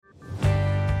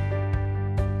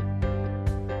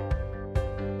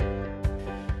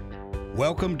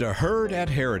Welcome to Heard at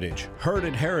Heritage. Heard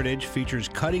at Heritage features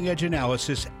cutting-edge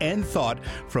analysis and thought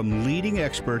from leading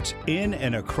experts in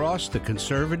and across the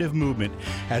conservative movement,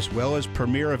 as well as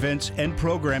premier events and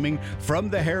programming from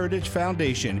the Heritage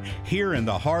Foundation here in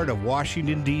the heart of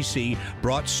Washington, D.C.,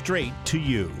 brought straight to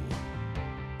you.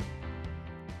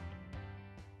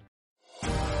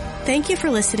 Thank you for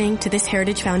listening to this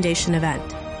Heritage Foundation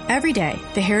event. Every day,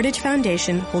 the Heritage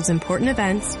Foundation holds important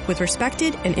events with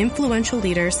respected and influential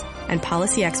leaders and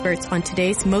policy experts on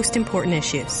today's most important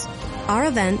issues. Our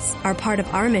events are part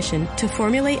of our mission to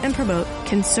formulate and promote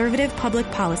conservative public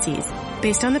policies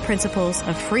based on the principles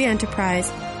of free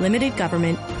enterprise, limited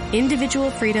government, individual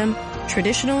freedom,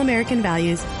 traditional American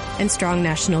values, and strong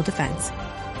national defense.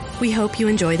 We hope you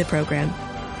enjoy the program.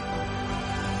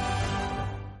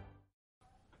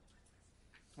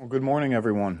 Well, good morning,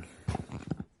 everyone,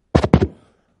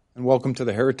 and welcome to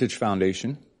the Heritage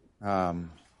Foundation. I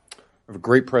have a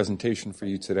great presentation for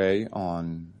you today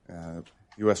on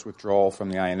U.S. withdrawal from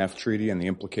the INF Treaty and the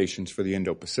implications for the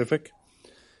Indo-Pacific.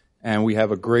 And we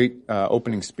have a great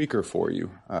opening speaker for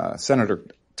you. Senator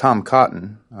Tom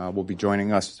Cotton will be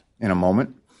joining us in a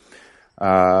moment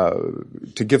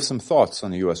to give some thoughts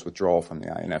on the U.S. withdrawal from the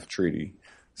INF Treaty.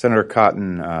 Senator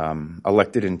Cotton,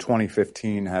 elected in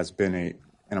 2015, has been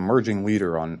an emerging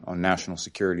leader on national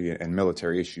security and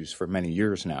military issues for many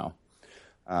years now.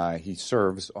 He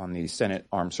serves on the Senate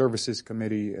Armed Services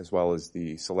Committee as well as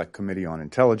the Select Committee on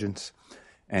Intelligence,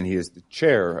 and he is the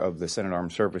chair of the Senate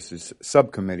Armed Services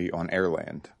Subcommittee on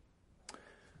Airland.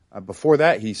 Before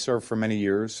that, he served for many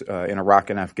years in Iraq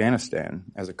and Afghanistan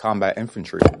as a combat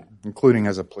infantryman, including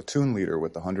as a platoon leader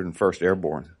with the 101st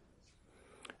Airborne.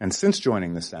 And since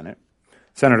joining the Senate,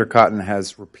 Senator Cotton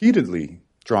has repeatedly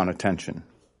drawn attention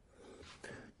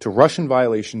to Russian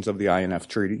violations of the INF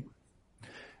Treaty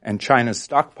and China's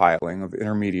stockpiling of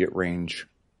intermediate-range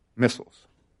missiles.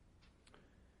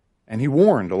 And he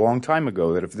warned a long time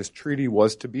ago that if this treaty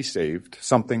was to be saved,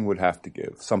 something would have to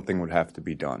give, something would have to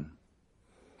be done.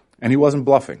 And he wasn't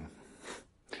bluffing.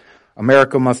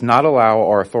 America must not allow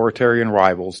our authoritarian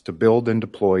rivals to build and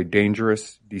deploy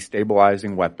dangerous,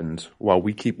 destabilizing weapons while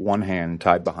we keep one hand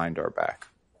tied behind our back,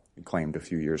 he claimed a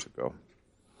few years ago.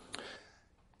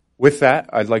 With that,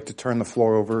 I'd like to turn the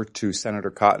floor over to Senator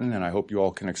Cotton, and I hope you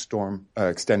all can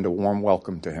extend a warm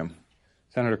welcome to him.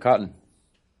 Senator Cotton.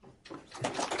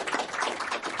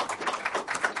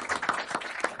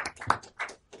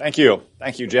 Thank you.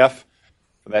 Thank you, Jeff,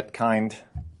 for that kind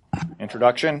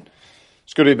introduction.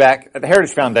 It's good to be back at the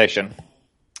Heritage Foundation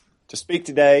to speak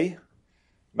today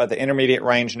about the Intermediate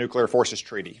Range Nuclear Forces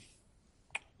Treaty,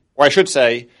 or I should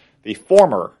say, the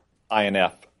former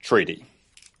INF Treaty.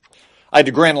 I had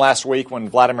to grin last week when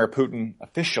Vladimir Putin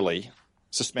officially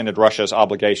suspended Russia's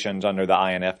obligations under the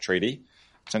INF Treaty,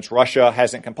 since Russia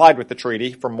hasn't complied with the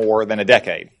treaty for more than a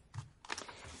decade.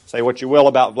 Say what you will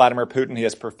about Vladimir Putin, he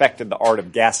has perfected the art of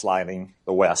gaslighting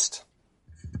the West.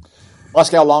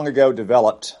 Moscow long ago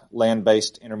developed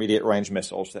land-based intermediate-range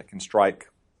missiles that can strike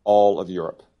all of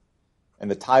Europe. And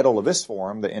the title of this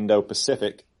forum, the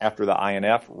Indo-Pacific, after the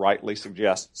INF, rightly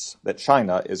suggests that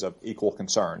China is of equal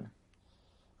concern.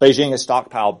 Beijing has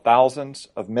stockpiled thousands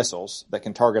of missiles that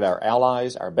can target our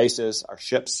allies, our bases, our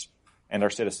ships, and our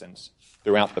citizens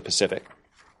throughout the Pacific.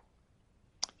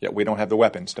 Yet we don't have the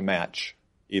weapons to match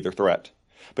either threat,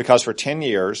 because for 10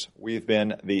 years we've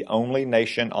been the only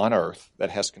nation on Earth that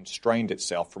has constrained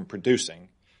itself from producing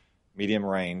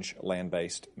medium-range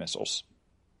land-based missiles.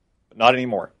 But not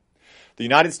anymore. The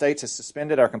United States has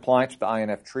suspended our compliance with the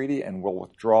INF Treaty and will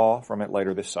withdraw from it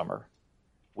later this summer.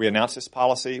 We announced this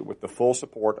policy with the full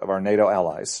support of our NATO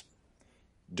allies,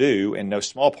 due in no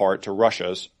small part to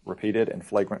Russia's repeated and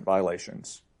flagrant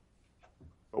violations.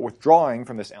 But withdrawing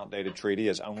from this outdated treaty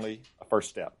is only a first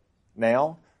step.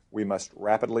 Now, we must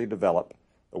rapidly develop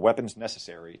the weapons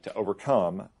necessary to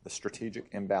overcome the strategic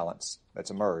imbalance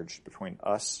that's emerged between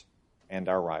us and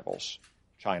our rivals,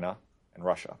 China and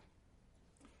Russia.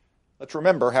 Let's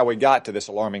remember how we got to this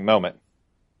alarming moment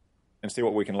and see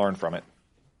what we can learn from it.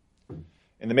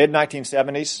 In the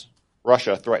mid-1970s,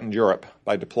 Russia threatened Europe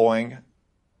by deploying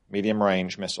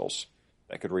medium-range missiles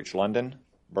that could reach London,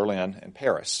 Berlin, and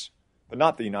Paris, but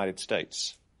not the United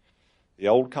States. The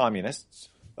old communists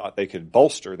thought they could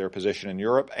bolster their position in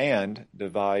Europe and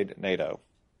divide NATO.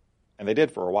 And they did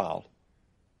for a while,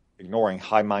 ignoring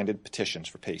high-minded petitions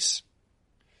for peace.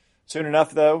 Soon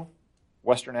enough, though,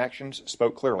 Western actions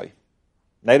spoke clearly.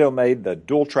 NATO made the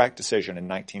dual-track decision in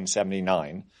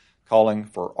 1979, calling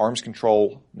for arms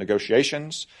control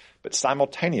negotiations, but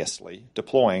simultaneously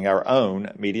deploying our own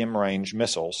medium-range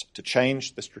missiles to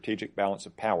change the strategic balance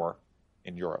of power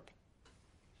in Europe.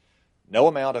 No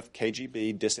amount of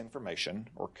KGB disinformation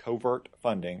or covert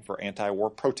funding for anti-war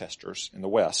protesters in the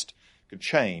West could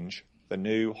change the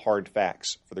new hard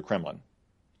facts for the Kremlin.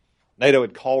 NATO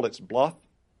had called its bluff,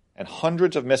 and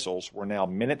hundreds of missiles were now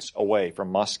minutes away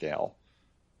from Moscow,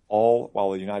 all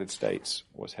while the United States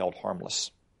was held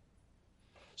harmless.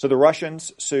 So the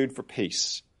Russians sued for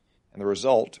peace, and the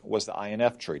result was the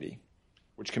INF Treaty,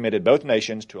 which committed both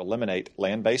nations to eliminate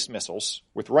land-based missiles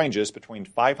with ranges between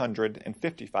 500 and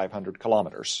 5,500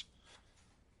 kilometers.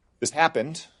 This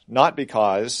happened not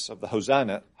because of the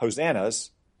hosannas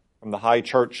from the High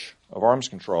Church of Arms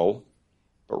Control,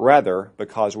 but rather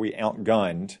because we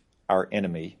outgunned our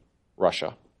enemy,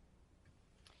 Russia.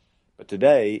 But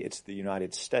today, it's the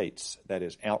United States that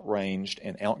is outranged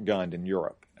and outgunned in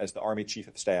Europe, as the Army Chief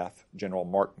of Staff, General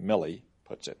Mark Milley,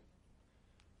 puts it.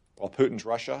 While Putin's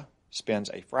Russia spends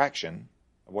a fraction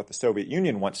of what the Soviet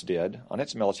Union once did on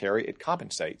its military, it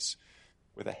compensates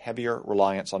with a heavier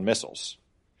reliance on missiles.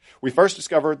 We first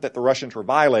discovered that the Russians were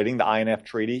violating the INF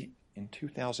Treaty in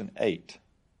 2008.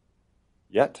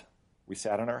 Yet, we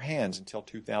sat on our hands until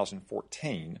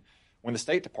 2014, when the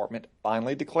State Department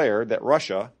finally declared that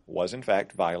Russia was in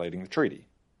fact violating the treaty.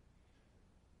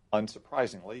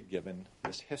 Unsurprisingly, given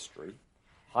this history,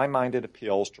 high-minded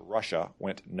appeals to Russia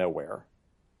went nowhere.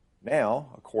 Now,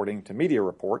 according to media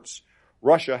reports,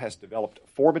 Russia has developed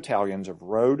 4 battalions of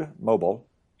road mobile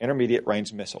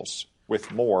intermediate-range missiles,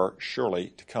 with more surely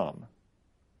to come.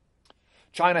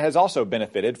 China has also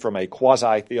benefited from a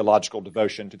quasi-theological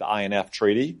devotion to the INF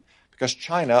Treaty because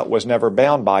China was never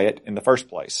bound by it in the first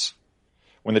place.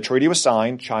 When the treaty was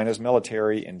signed, China's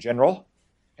military in general,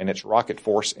 and its rocket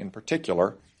force in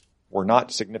particular, were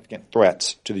not significant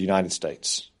threats to the United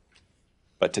States.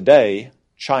 But today,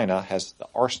 China has the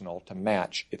arsenal to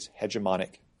match its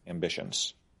hegemonic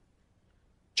ambitions.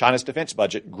 China's defense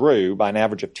budget grew by an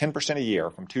average of 10% a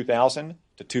year from 2000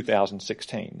 to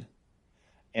 2016.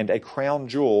 And a crown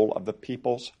jewel of the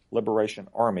People's Liberation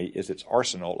Army is its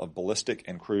arsenal of ballistic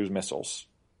and cruise missiles.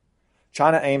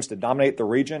 China aims to dominate the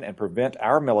region and prevent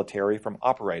our military from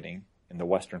operating in the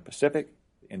Western Pacific,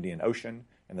 the Indian Ocean,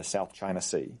 and the South China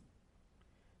Sea.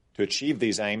 To achieve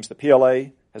these aims, the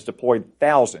PLA has deployed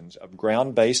thousands of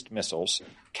ground-based missiles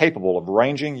capable of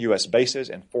ranging U.S. bases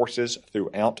and forces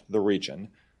throughout the region,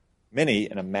 many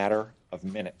in a matter of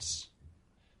minutes.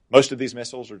 Most of these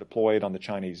missiles are deployed on the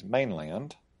Chinese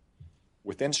mainland,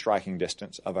 within striking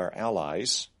distance of our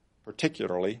allies,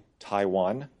 particularly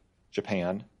Taiwan,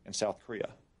 Japan, and South Korea.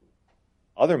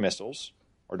 Other missiles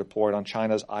are deployed on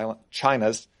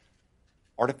China's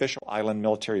artificial island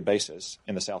military bases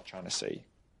in the South China Sea.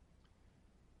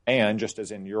 And just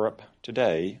as in Europe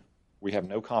today, we have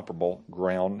no comparable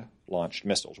ground-launched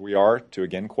missiles. We are, to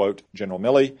again quote General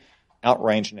Milley,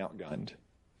 outranged and outgunned.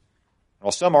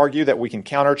 While some argue that we can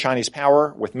counter Chinese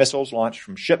power with missiles launched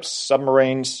from ships,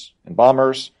 submarines, and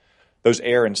bombers, those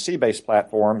air and sea-based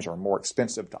platforms are more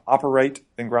expensive to operate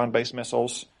than ground-based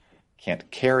missiles,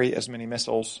 can't carry as many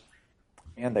missiles,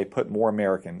 and they put more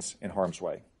Americans in harm's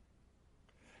way.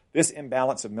 This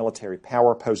imbalance of military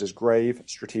power poses grave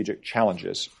strategic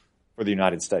challenges for the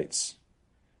United States.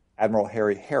 Admiral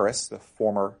Harry Harris, the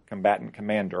former combatant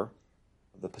commander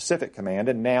of the Pacific Command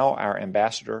and now our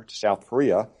ambassador to South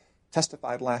Korea,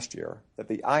 testified last year that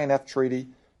the INF Treaty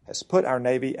has put our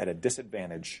Navy at a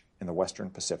disadvantage in the Western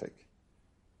Pacific.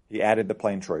 He added the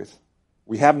plain truth.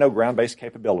 We have no ground-based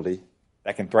capability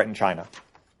that can threaten China.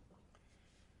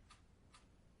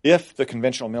 If the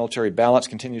conventional military balance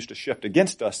continues to shift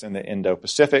against us in the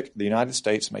Indo-Pacific, the United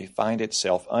States may find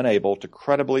itself unable to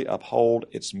credibly uphold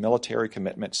its military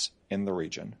commitments in the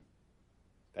region.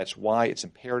 That's why it's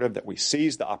imperative that we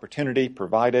seize the opportunity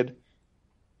provided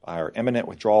by our imminent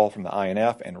withdrawal from the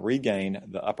INF and regain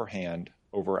the upper hand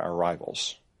over our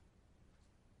rivals.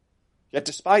 Yet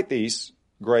despite these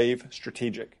grave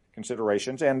strategic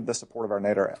considerations and the support of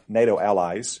our NATO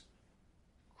allies,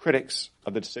 critics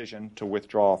of the decision to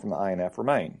withdraw from the INF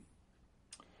remain.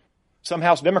 Some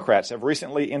House Democrats have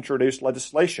recently introduced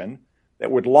legislation that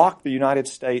would lock the United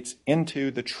States into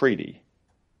the treaty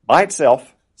by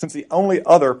itself, since the only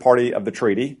other party of the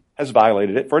treaty has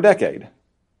violated it for a decade.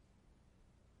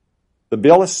 The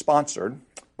bill is sponsored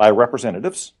by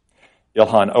Representatives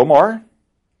Ilhan Omar,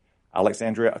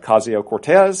 Alexandria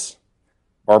Ocasio-Cortez,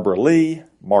 Barbara Lee,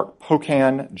 Mark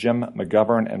Pocan, Jim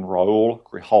McGovern, and Raul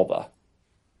Grijalva.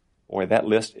 Boy, that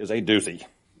list is a doozy.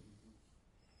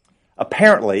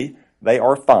 Apparently, they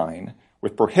are fine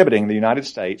with prohibiting the United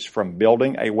States from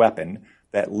building a weapon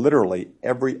that literally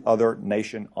every other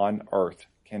nation on earth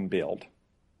can build.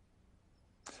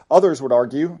 Others would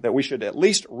argue that we should at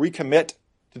least recommit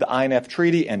to the INF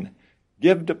Treaty and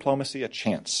Give diplomacy a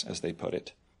chance, as they put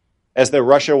it. As though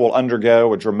Russia will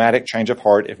undergo a dramatic change of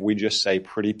heart if we just say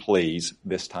pretty please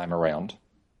this time around.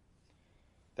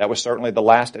 That was certainly the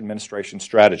last administration's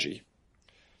strategy.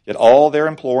 Yet all their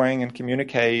imploring and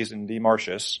communiques and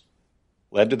démarches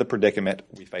led to the predicament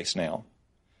we face now.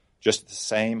 Just the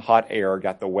same hot air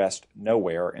got the West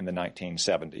nowhere in the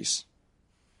 1970s.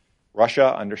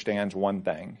 Russia understands one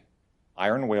thing: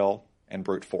 iron will and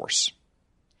brute force.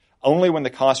 Only when the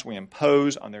costs we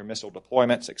impose on their missile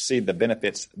deployments exceed the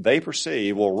benefits they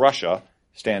perceive will Russia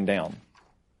stand down.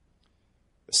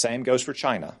 The same goes for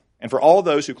China, and for all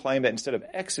those who claim that instead of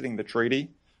exiting the treaty,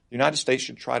 the United States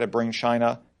should try to bring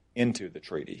China into the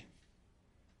treaty.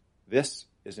 This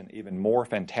is an even more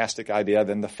fantastic idea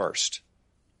than the first.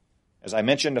 As I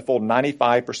mentioned, a full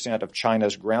 95% of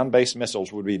China's ground-based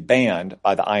missiles would be banned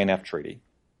by the INF Treaty.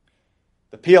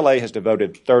 The PLA has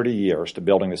devoted 30 years to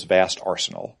building this vast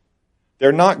arsenal.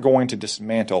 They're not going to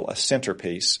dismantle a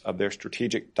centerpiece of their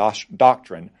strategic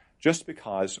doctrine just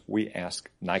because we ask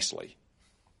nicely.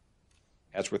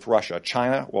 As with Russia,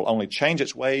 China will only change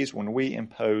its ways when we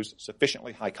impose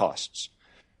sufficiently high costs,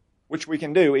 which we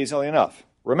can do easily enough.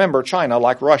 Remember, China,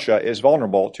 like Russia, is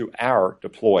vulnerable to our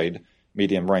deployed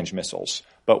medium-range missiles,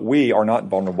 but we are not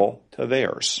vulnerable to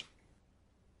theirs.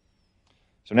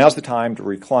 So now's the time to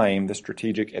reclaim the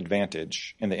strategic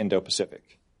advantage in the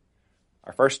Indo-Pacific.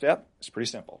 Our first step is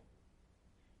pretty simple.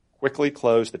 Quickly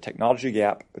close the technology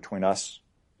gap between us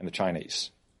and the Chinese.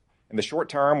 In the short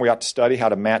term, we ought to study how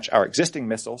to match our existing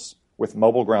missiles with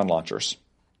mobile ground launchers.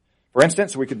 For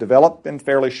instance, we could develop in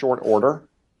fairly short order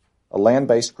a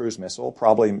land-based cruise missile,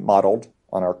 probably modeled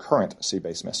on our current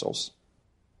sea-based missiles.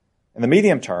 In the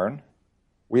medium term,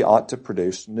 we ought to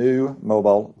produce new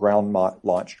mobile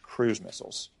ground-launched cruise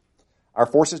missiles. Our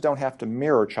forces don't have to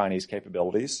mirror Chinese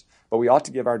capabilities, but we ought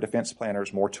to give our defense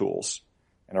planners more tools,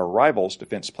 and our rivals'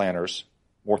 defense planners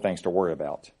more things to worry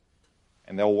about.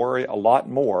 And they'll worry a lot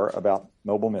more about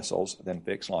mobile missiles than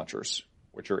fixed launchers,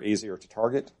 which are easier to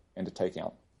target and to take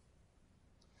out.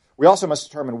 We also must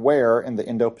determine where in the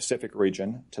Indo-Pacific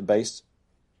region to base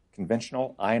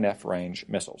conventional INF range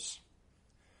missiles.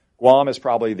 Guam is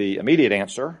probably the immediate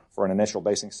answer for an initial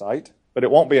basing site, but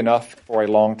it won't be enough for a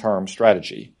long-term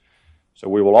strategy. So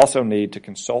we will also need to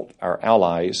consult our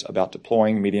allies about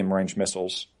deploying medium-range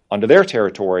missiles onto their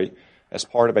territory as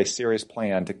part of a serious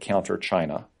plan to counter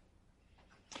China.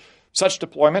 Such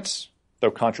deployments,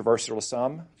 though controversial to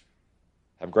some,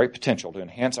 have great potential to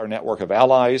enhance our network of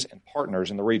allies and partners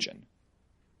in the region.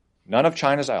 None of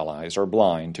China's allies are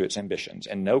blind to its ambitions,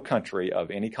 and no country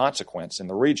of any consequence in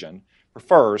the region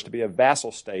prefers to be a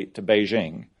vassal state to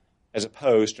Beijing as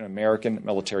opposed to an American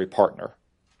military partner.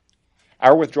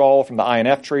 Our withdrawal from the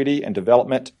INF Treaty and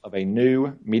development of a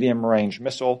new medium-range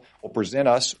missile will present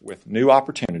us with new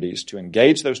opportunities to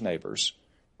engage those neighbors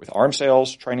with arms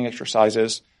sales, training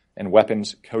exercises, and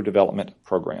weapons co-development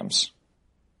programs.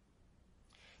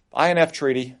 The INF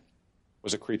Treaty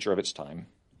was a creature of its time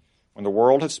when the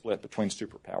world had split between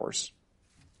superpowers.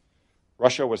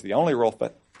 Russia was the only real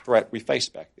threat we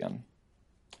faced back then.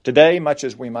 Today, much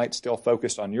as we might still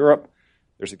focus on Europe,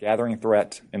 there's a gathering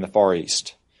threat in the Far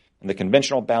East, and the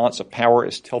conventional balance of power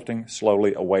is tilting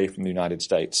slowly away from the United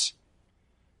States.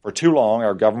 For too long,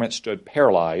 our government stood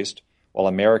paralyzed while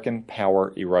American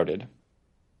power eroded.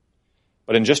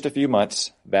 But in just a few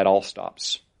months, that all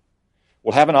stops.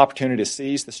 We'll have an opportunity to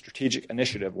seize the strategic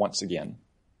initiative once again.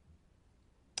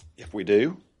 If we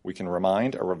do, we can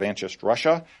remind a revanchist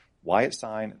Russia why it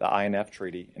signed the INF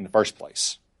Treaty in the first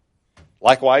place.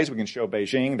 Likewise, we can show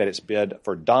Beijing that its bid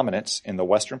for dominance in the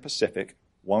Western Pacific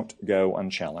won't go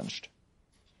unchallenged.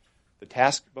 The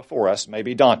task before us may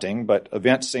be daunting, but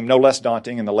events seem no less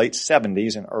daunting in the late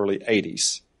 70s and early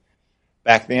 80s.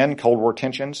 Back then, Cold War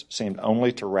tensions seemed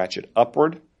only to ratchet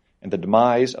upward, and the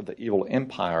demise of the evil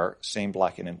empire seemed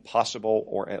like an impossible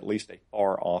or at least a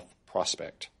far-off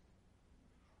prospect.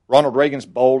 Ronald Reagan's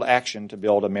bold action to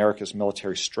build America's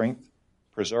military strength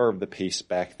preserved the peace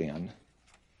back then.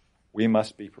 We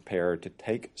must be prepared to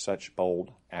take such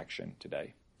bold action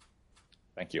today.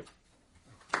 Thank you.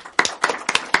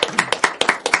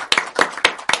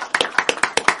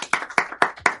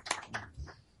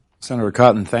 Senator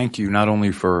Cotton, thank you not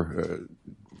only for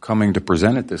coming to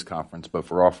present at this conference, but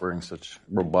for offering such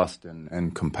robust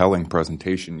and compelling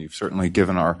presentation. You've certainly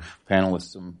given our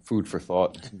panelists some food for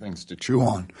thought, some things to chew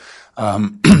on.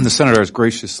 The Senator has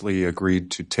graciously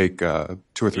agreed to take 2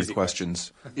 or 3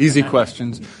 questions. Easy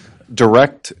questions,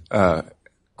 direct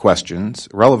questions,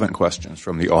 relevant questions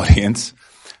from the audience.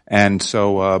 And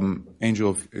so,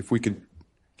 Angel, if we could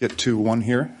get to one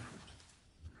here.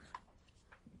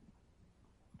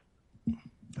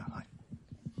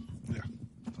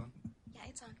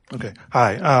 Okay.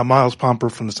 Hi, Miles Pomper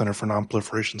from the Center for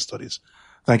Nonproliferation Studies.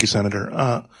 Thank you,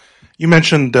 Senator. You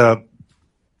mentioned the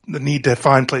need to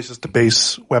find places to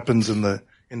base weapons in the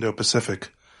Indo-Pacific.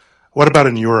 What about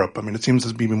in Europe? I mean, it seems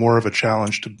to be more of a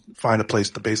challenge to find a place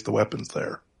to base the weapons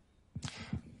there.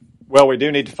 Well, we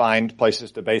do need to find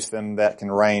places to base them that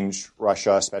can range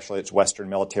Russia, especially its western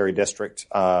military district.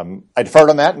 I deferred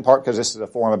on that in part because this is a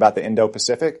forum about the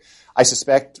Indo-Pacific. I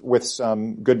suspect with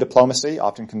some good diplomacy,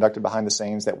 often conducted behind the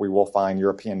scenes, that we will find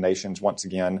European nations once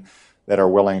again that are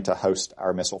willing to host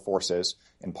our missile forces,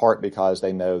 in part because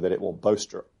they know that it will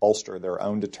bolster their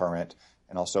own deterrent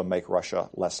and also make Russia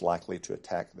less likely to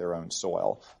attack their own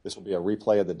soil. This will be a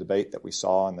replay of the debate that we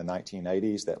saw in the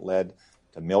 1980s that led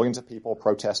to millions of people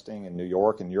protesting in New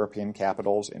York and European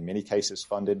capitals, in many cases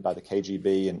funded by the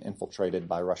KGB and infiltrated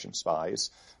by Russian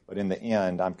spies. But in the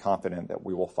end, I'm confident that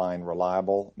we will find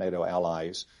reliable NATO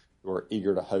allies who are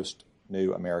eager to host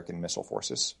new American missile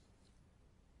forces.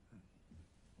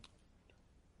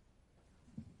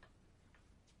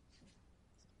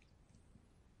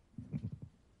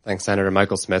 Thanks, Senator.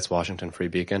 Michael Smits, Washington Free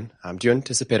Beacon. Do you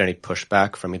anticipate any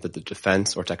pushback from either the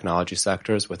defense or technology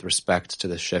sectors with respect to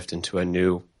the shift into a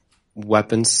new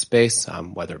weapons space,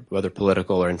 whether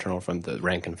political or internal from the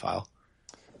rank and file?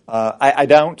 I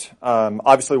don't.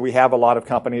 Obviously, we have a lot of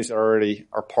companies that already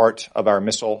are part of our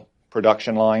missile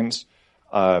production lines.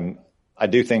 I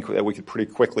do think that we could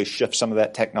pretty quickly shift some of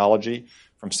that technology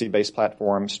from sea-based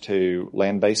platforms to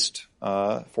land-based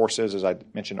forces, as I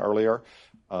mentioned earlier.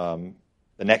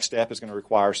 The next step is going to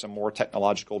require some more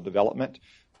technological development,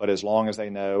 but as long as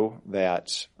they know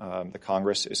that the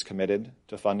Congress is committed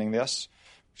to funding this,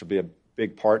 which will be a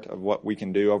big part of what we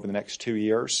can do over the next 2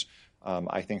 years,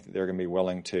 I think that they're going to be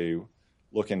willing to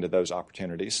look into those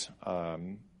opportunities. I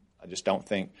just don't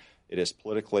think it is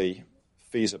politically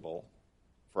feasible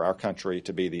for our country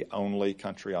to be the only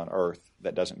country on earth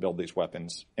that doesn't build these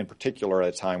weapons, in particular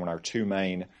at a time when our two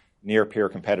main near-peer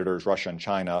competitors, Russia and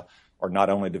China, are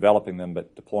not only developing them,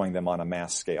 but deploying them on a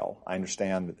mass scale. I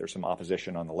understand that there's some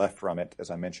opposition on the left from it, as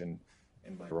I mentioned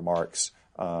in my remarks,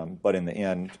 but in the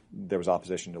end, there was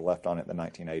opposition to the left on it in the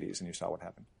 1980s, and you saw what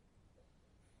happened.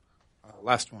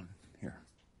 Last one here.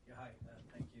 Yeah, hi,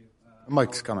 thank you.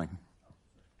 Mike's coming.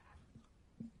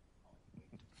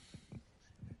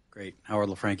 Great. Howard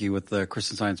LaFranchi with the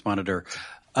Christian Science Monitor.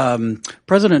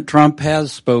 President Trump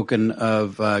has spoken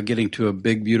of getting to a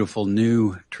big, beautiful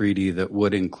new treaty that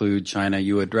would include China.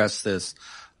 You addressed this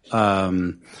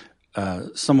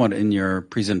somewhat in your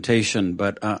presentation,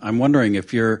 but I'm wondering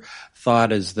if your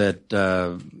thought is that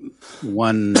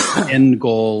one end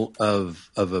goal of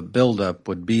a buildup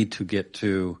would be to get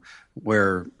to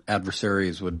where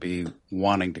adversaries would be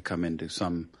wanting to come into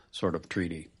some sort of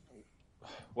treaty.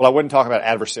 Well, I wouldn't talk about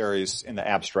adversaries in the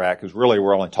abstract, because really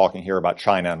we're only talking here about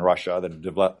China and Russia that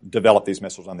have developed these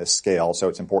missiles on this scale. So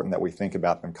it's important that we think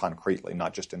about them concretely,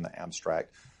 not just in the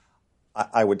abstract.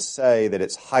 I would say that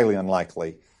it's highly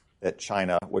unlikely that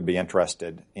China would be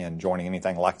interested in joining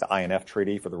anything like the INF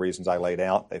Treaty for the reasons I laid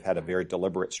out. They've had a very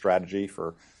deliberate strategy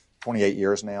for 28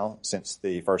 years now, since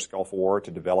the first Gulf War,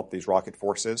 to develop these rocket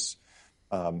forces.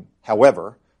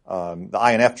 However,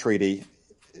 the INF Treaty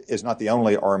is not the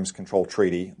only arms control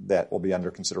treaty that will be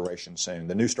under consideration soon.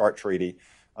 The New START Treaty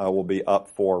will be up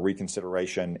for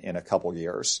reconsideration in a couple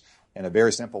years. And a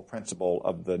very simple principle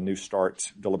of the New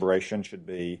START deliberation should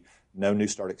be no New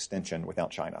START extension without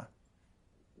China.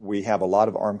 We have a lot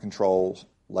of arm control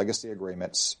legacy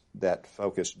agreements that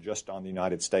focus just on the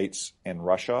United States and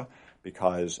Russia,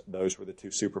 because those were the two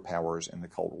superpowers in the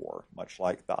Cold War, much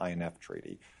like the INF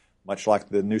Treaty. Much like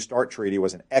the New START Treaty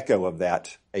was an echo of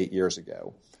that 8 years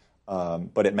ago.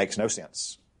 But it makes no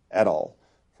sense at all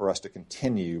for us to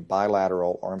continue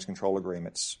bilateral arms control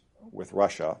agreements with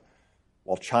Russia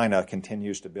while China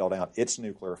continues to build out its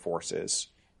nuclear forces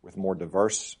with more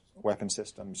diverse weapon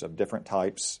systems of different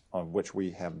types on which we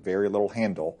have very little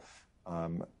handle.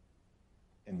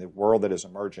 In the world that is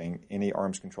emerging, any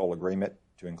arms control agreement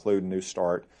to include New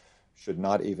START should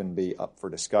not even be up for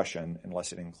discussion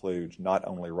unless it includes not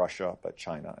only Russia, but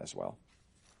China as well.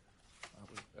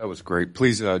 That was great.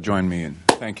 Please join me in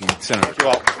thanking Senator. Thank you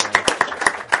all.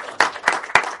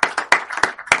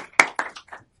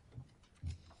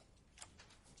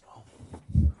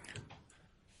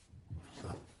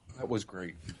 That was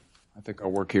great. I think our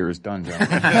work here is done, John.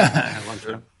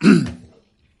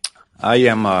 I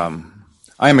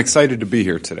am excited to be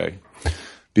here today,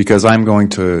 because I'm going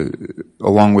to,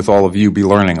 along with all of you, be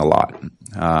learning a lot.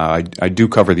 I do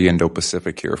cover the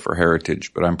Indo-Pacific here for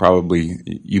Heritage, but I'm probably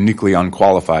uniquely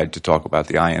unqualified to talk about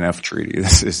the INF Treaty.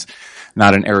 This is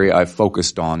not an area I've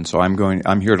focused on, so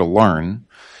I'm here to learn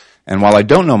And while I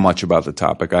don't know much about the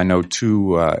topic, I know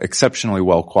two exceptionally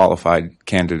well-qualified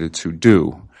candidates who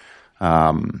do.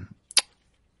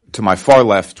 To my far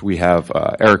left, we have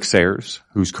Eric Sayers,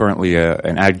 who's currently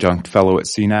an adjunct fellow at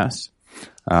CNAS.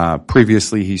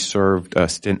 Previously, he served a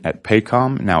stint at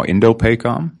PACOM, now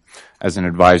Indo-PACOM, as an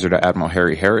advisor to Admiral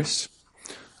Harry Harris.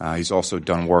 He's also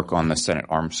done work on the Senate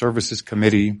Armed Services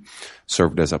Committee,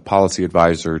 served as a policy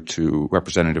advisor to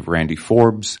Representative Randy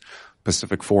Forbes,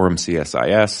 Pacific Forum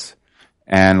CSIS,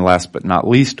 and last but not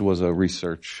least was a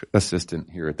research assistant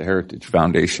here at the Heritage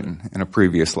Foundation in a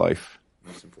previous life.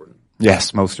 Most important.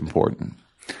 Yes, most important.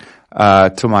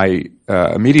 To my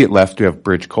immediate left, we have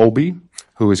Bridge Colby,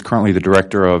 who is currently the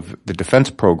director of the defense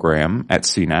program at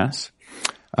CNAS.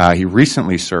 He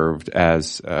recently served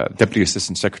as Deputy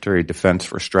Assistant Secretary of Defense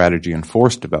for Strategy and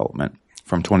Force Development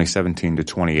from 2017 to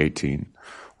 2018,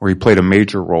 where he played a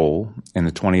major role in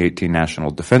the 2018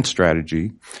 National Defense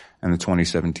Strategy and the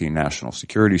 2017 National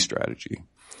Security Strategy.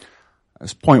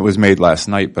 This point was made last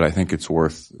night, but I think it's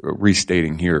worth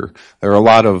restating here. There are a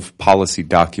lot of policy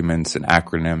documents and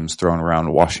acronyms thrown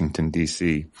around Washington,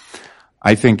 D.C.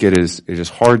 I think it is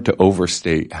hard to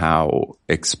overstate how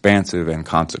expansive and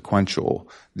consequential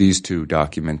these two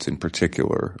documents in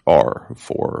particular are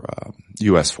for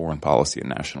U.S. foreign policy and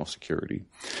national security.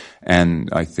 And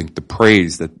I think the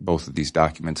praise that both of these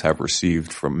documents have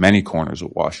received from many corners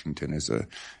of Washington is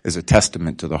a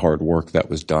testament to the hard work that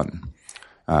was done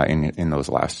in those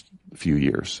last few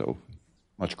years. So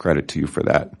much credit to you for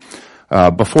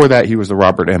that. Before that, he was the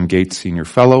Robert M. Gates Senior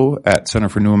Fellow at Center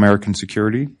for New American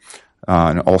Security,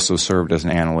 and also served as an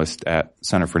analyst at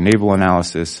Center for Naval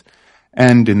Analysis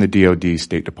and in the DoD,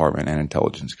 State Department, and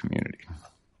intelligence community.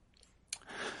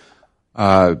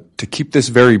 To keep this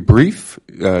very brief,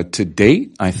 to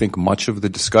date, I think much of the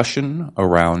discussion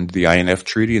around the INF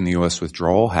Treaty and the U.S.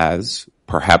 withdrawal has,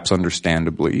 perhaps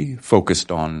understandably,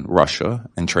 focused on Russia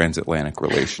and transatlantic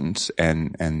relations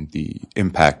and the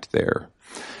impact there.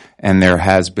 And there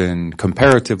has been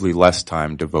comparatively less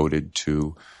time devoted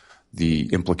to the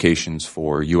implications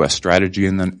for U.S. strategy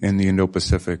in the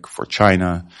Indo-Pacific, for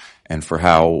China, and for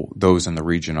how those in the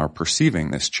region are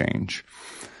perceiving this change.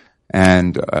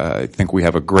 And I think we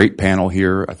have a great panel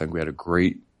here. I think we had a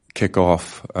great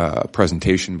kickoff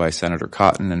presentation by Senator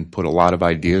Cotton and put a lot of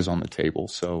ideas on the table.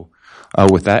 So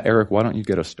with that, Eric, why don't you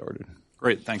get us started?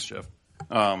 Great. Thanks, Jeff.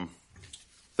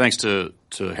 Thanks to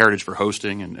Heritage for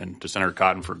hosting and to Senator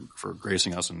Cotton for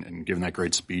gracing us and giving that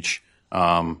great speech.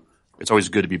 It's always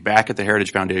good to be back at the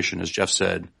Heritage Foundation. As Jeff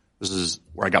said, this is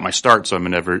where I got my start, so I'm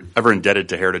never indebted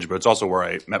to Heritage, but it's also where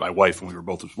I met my wife when we were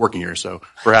both working here, so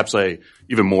perhaps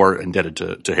even more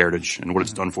indebted to Heritage and what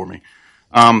it's done for me.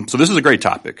 So this is a great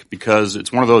topic because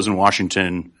it's one of those in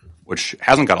Washington which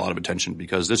hasn't got a lot of attention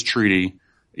because this treaty,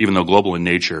 even though global in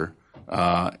nature,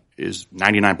 is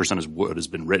 99% is what has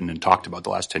been written and talked about the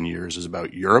last 10 years is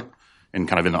about Europe and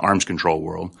kind of in the arms control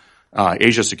world.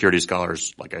 Asia security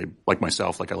scholars, like I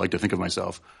like to think of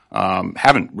myself,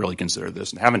 haven't really considered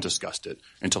this and haven't discussed it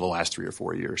until the last 3 or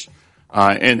 4 years.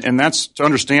 And that's to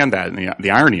understand that, and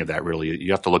the irony of that really,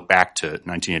 you have to look back to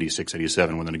 1986,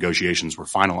 87 when the negotiations were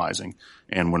finalizing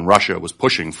and when Russia was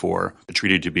pushing for the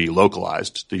treaty to be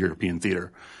localized to the European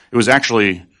theater. It was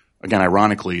actually, again,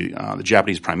 ironically, the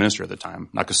Japanese prime minister at the time,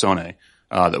 Nakasone,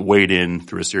 that weighed in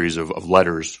through a series of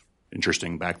letters.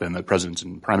 Interesting back then that presidents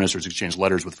and prime ministers exchanged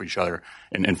letters with each other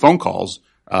and phone calls.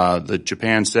 That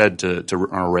Japan said to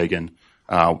Ronald Reagan,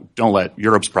 don't let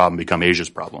Europe's problem become Asia's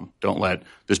problem. Don't let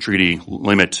this treaty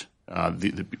limit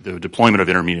the deployment of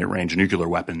intermediate range nuclear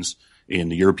weapons in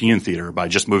the European theater by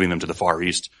just moving them to the Far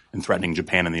East and threatening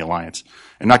Japan and the alliance.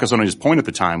 And Nakasone's point at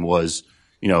the time was,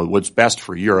 what's best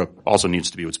for Europe also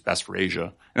needs to be what's best for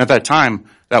Asia. And at that time,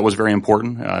 that was very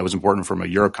important. It was important from a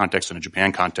Europe context and a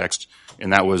Japan context,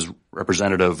 and that was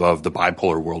representative of the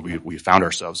bipolar world we found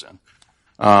ourselves in.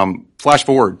 Flash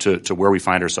forward to where we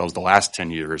find ourselves the last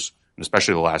 10 years, and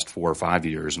especially the last 4 or 5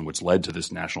 years, and what's led to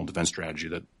this national defense strategy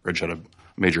that Bridge had a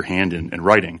major hand in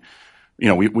writing.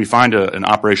 We find an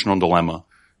operational dilemma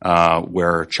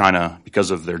where China, because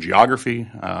of their geography,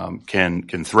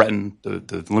 can threaten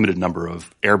the limited number of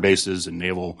air bases and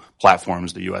naval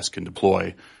platforms the U.S. can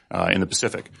deploy in the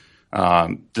Pacific.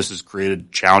 This has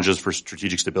created challenges for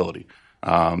strategic stability.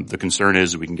 The concern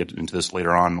is, we can get into this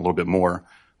later on a little bit more,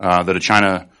 that a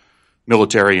China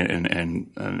military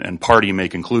and party may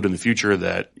conclude in the future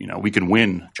that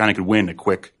China could win a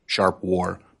quick, sharp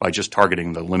war by just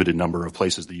targeting the limited number of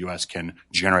places the U.S. can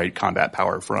generate combat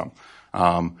power from.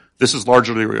 This is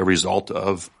largely a result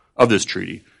of this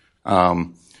treaty.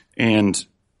 And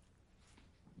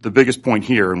the biggest point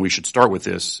here, and we should start with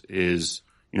this, is,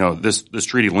 this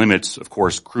treaty limits, of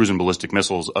course, cruise and ballistic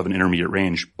missiles of an intermediate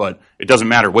range, but it doesn't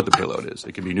matter what the payload is.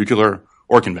 It can be nuclear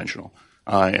or conventional.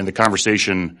 And the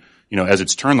conversation, as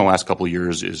it's turned the last couple of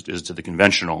years is to the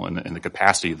conventional and the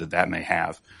capacity that may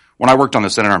have. When I worked on the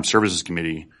Senate Armed Services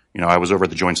Committee, I was over at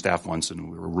the Joint Staff once,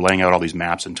 and we were laying out all these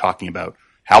maps and talking about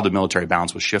how the military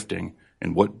balance was shifting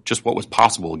and what was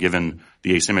possible given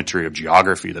the asymmetry of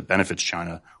geography that benefits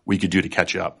China we could do to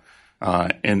catch up.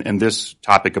 And this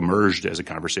topic emerged as a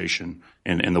conversation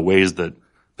in the ways that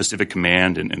Pacific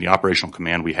Command and the operational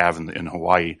command we have in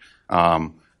Hawaii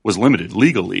was limited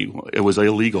legally. It was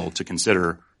illegal to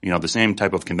consider the same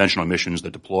type of conventional missions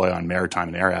that deploy on maritime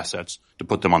and air assets to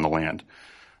put them on the land.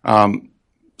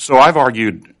 So I've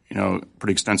argued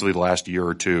pretty extensively the last year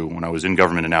or two when I was in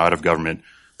government and now out of government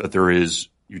that there is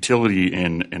utility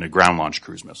in a ground launch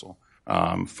cruise missile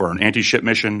for an anti-ship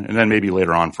mission and then maybe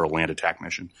later on for a land attack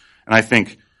mission. And I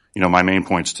think, my main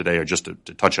points today are just to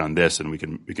touch on this, and we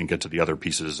can get to the other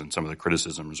pieces and some of the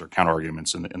criticisms or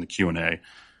counter-arguments in the Q&A.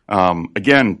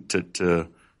 Again, to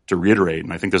reiterate,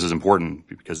 and I think this is important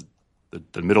because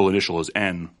the middle initial is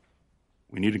N,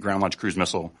 we need a ground launch cruise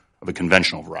missile of a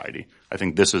conventional variety. I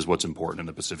think this is what's important in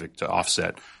the Pacific to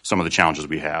offset some of the challenges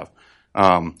we have.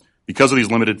 Because of these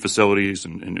limited facilities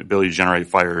and ability to generate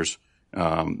fires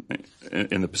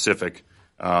in the Pacific,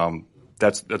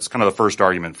 that's kind of the first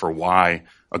argument for why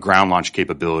a ground launch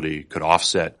capability could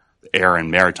offset the air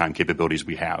and maritime capabilities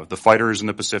we have. The fighters in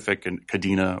the Pacific, in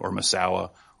Kadena or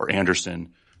Misawa or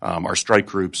Anderson, our strike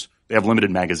groups, they have limited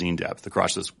magazine depth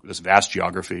across this vast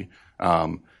geography,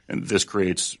 and this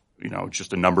creates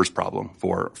just a numbers problem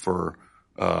for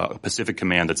a Pacific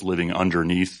Command that's living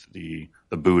underneath the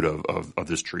boot of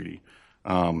this treaty.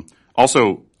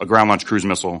 Also, a ground launch cruise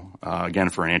missile, again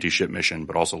for an anti-ship mission,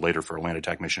 but also later for a land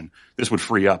attack mission. This would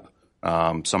free up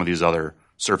some of these other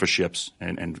surface ships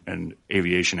and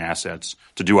aviation assets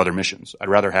to do other missions. I'd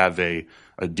rather have a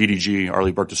DDG,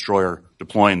 Arleigh Burke destroyer,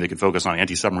 deploying. They could focus on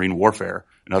anti-submarine warfare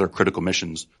and other critical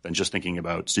missions than just thinking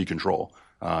about sea control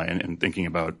and thinking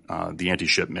about the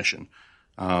anti-ship mission.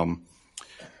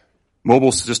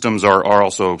 Mobile systems are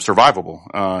also survivable,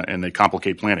 and they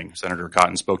complicate planning. Senator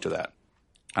Cotton spoke to that.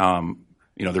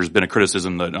 There's been a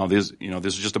criticism that, this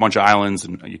is just a bunch of islands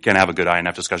and you can't have a good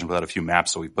INF discussion without a few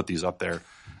maps, so we put these up there.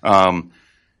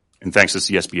 And thanks to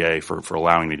CSBA for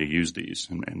allowing me to use these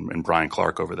and Brian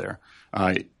Clark over there.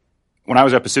 When I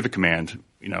was at Pacific Command,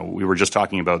 we were just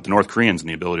talking about the North Koreans and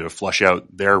the ability to flush out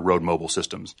their road mobile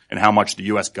systems and how much the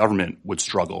U.S. government would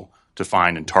struggle to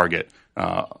find and target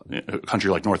a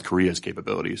country like North Korea's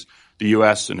capabilities. The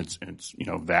U.S. and its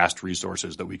vast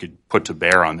resources that we could put to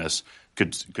bear on this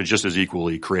could just as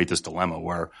equally create this dilemma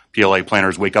where PLA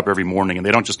planners wake up every morning and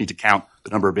they don't just need to count the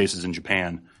number of bases in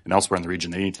Japan and elsewhere in the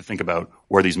region. They need to think about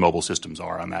where these mobile systems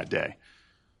are on that day.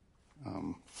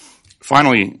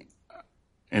 Finally,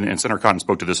 and Senator Cotton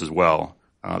spoke to this as well,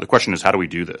 the question is, how do we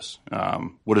do this?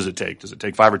 What does it take? Does it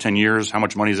take 5 or 10 years? How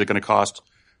much money is it going to cost?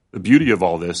 The beauty of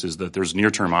all this is that there's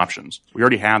near-term options. We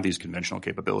already have these conventional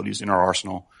capabilities in our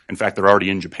arsenal. In fact, they're already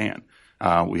in Japan.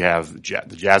 We have the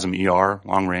JASSM-ER,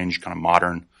 long-range, kind of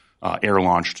modern,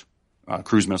 air-launched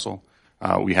cruise missile.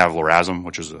 We have LRASM,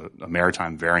 which is a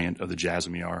maritime variant of the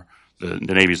JASSM-ER. The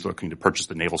Navy is looking to purchase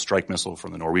the Naval Strike Missile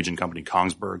from the Norwegian company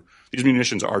Kongsberg. These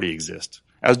munitions already exist,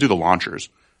 as do the launchers.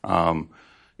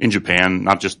 In Japan,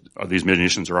 these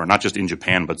munitions are not just in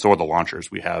Japan, but so are the launchers.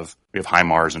 We have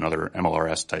HIMARS and other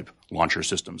MLRS type launcher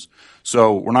systems.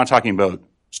 So we're not talking about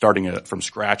starting from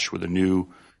scratch with a new,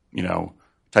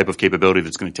 type of capability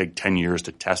that's going to take 10 years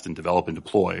to test and develop and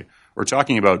deploy. We're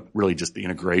talking about really just the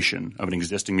integration of an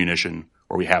existing munition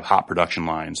where we have hot production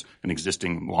lines and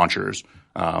existing launchers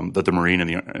that the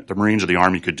Marines or the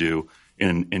Army could do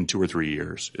in 2 or 3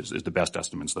 years is the best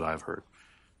estimates that I've heard.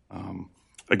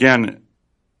 Again,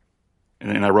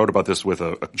 and I wrote about this with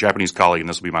a Japanese colleague, and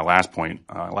this will be my last point.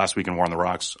 Last week in War on the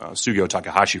Rocks, Sugio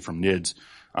Takahashi from NIDS,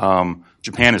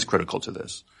 Japan is critical to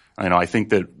this. I think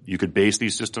that you could base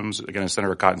these systems, again, as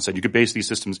Senator Cotton said, you could base these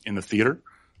systems in the theater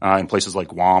in places like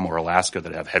Guam or Alaska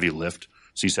that have heavy lift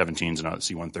C-17s and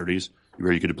C-130s,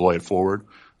 where you could deploy it forward.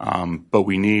 But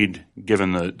we need,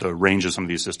 given the range of some of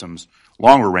these systems,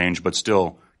 longer range, but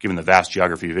still, given the vast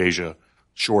geography of Asia,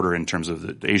 shorter in terms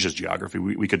of Asia's geography,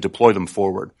 we could deploy them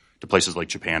forward to places like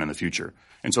Japan in the future.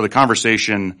 And so the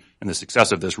conversation and the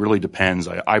success of this really depends,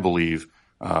 I believe,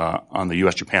 on the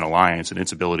U.S.-Japan alliance and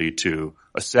its ability to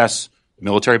assess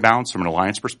military balance from an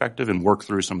alliance perspective and work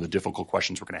through some of the difficult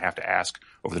questions we're going to have to ask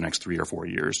over the next 3 or 4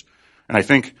 years. And I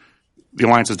think the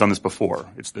alliance has done this before.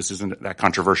 This isn't that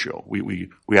controversial. We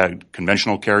had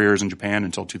conventional carriers in Japan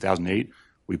until 2008.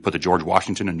 We put the George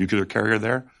Washington, a nuclear carrier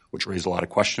there, which raised a lot of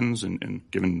questions and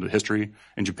given the history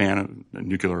in Japan of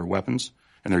nuclear weapons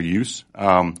and their use.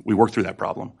 We worked through that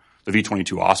problem. The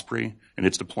V-22 Osprey and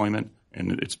its deployment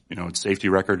and its safety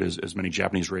record, as many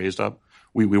Japanese raised up,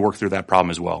 we worked through that problem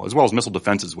as well as missile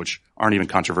defenses, which aren't even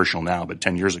controversial now, but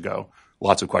 10 years ago,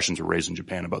 lots of questions were raised in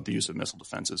Japan about the use of missile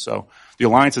defenses. So the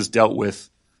alliance has dealt with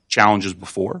challenges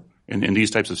before in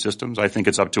these types of systems. I think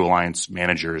it's up to alliance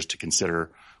managers to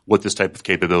consider what this type of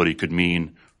capability could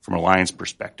mean from an alliance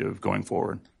perspective going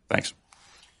forward. Thanks.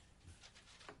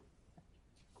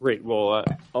 Great. Well,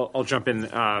 I'll jump in.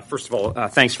 First of all,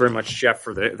 thanks very much, Jeff,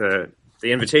 for the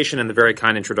invitation and the very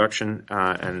kind introduction.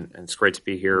 And it's great to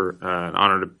be here. An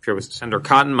honor to appear with Senator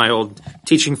Cotton, my old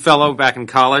teaching fellow back in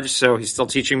college, so he's still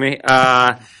teaching me.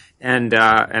 And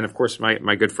of course,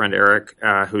 my good friend Eric,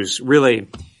 who's really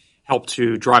helped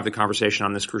to drive the conversation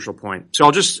on this crucial point. So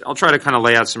I'll try to kind of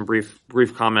lay out some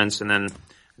brief comments, and then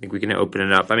I think we can open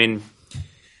it up. I mean,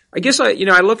 I guess I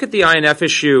look at the INF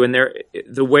issue and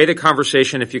the way the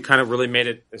conversation, if you kind of really made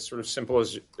it as sort of simple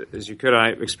as you could, I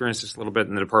experienced this a little bit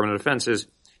in the Department of Defense, is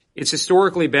it's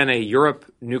historically been a Europe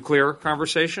nuclear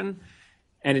conversation,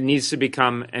 and it needs to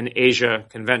become an Asia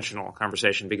conventional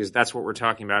conversation because that's what we're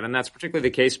talking about. And that's particularly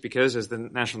the case because, as the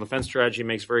National Defense Strategy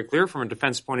makes very clear from a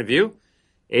defense point of view,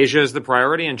 Asia is the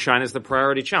priority and China is the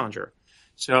priority challenger.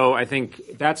 So I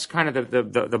think that's kind of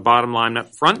the bottom line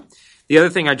up front. The other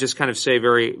thing I just kind of say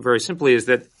very, very simply is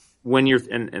that when you're,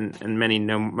 and many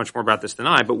know much more about this than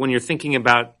I, but when you're thinking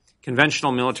about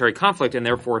conventional military conflict and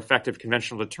therefore effective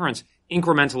conventional deterrence,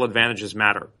 incremental advantages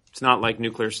matter. It's not like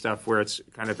nuclear stuff where it's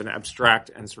kind of an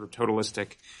abstract and sort of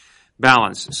totalistic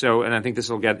balance. So, and I think this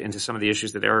will get into some of the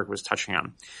issues that Eric was touching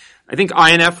on. I think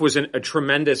INF was a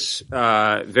tremendous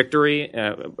victory.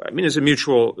 I mean, it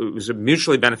was a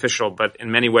mutually beneficial, but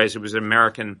in many ways, it was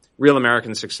an real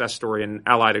American success story and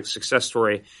allied success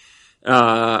story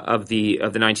of the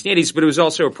 1980s. But it was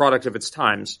also a product of its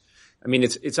times. I mean,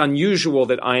 it's unusual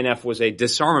that INF was a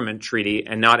disarmament treaty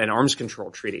and not an arms control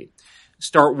treaty.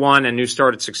 START 1 and New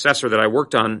START, its successor that I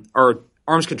worked on, are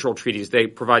arms control treaties. They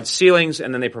provide ceilings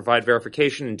and then they provide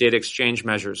verification and data exchange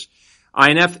measures.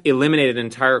 INF eliminated an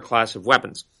entire class of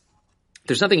weapons.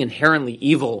 There's nothing inherently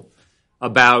evil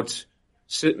about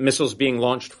missiles being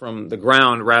launched from the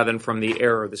ground rather than from the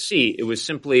air or the sea. It was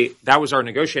simply, that was our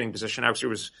negotiating position. Actually,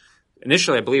 it was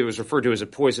initially, I believe it was referred to as a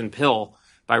poison pill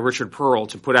by Richard Pearl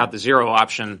to put out the zero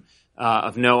option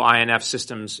of no INF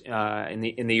systems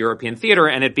in the European theater,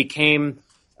 and it became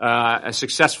a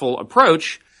successful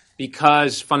approach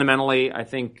because fundamentally, I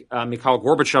think Mikhail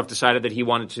Gorbachev decided that he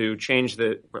wanted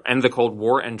to end the Cold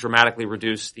War and dramatically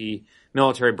reduce the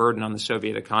military burden on the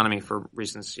Soviet economy for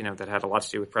reasons, that had a lot to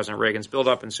do with President Reagan's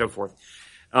buildup and so forth.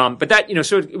 But that,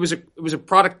 so it was a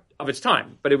product of its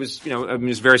time, but it was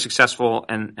very successful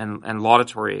and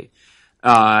laudatory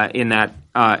in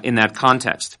that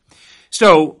context.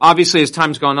 So obviously, as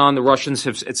time's gone on, the Russians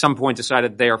have at some point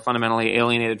decided they are fundamentally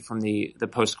alienated from the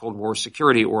post-Cold War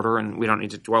security order, and we don't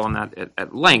need to dwell on that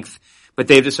at length. But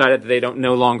they've decided that they don't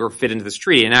no longer fit into this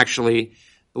treaty. And actually, I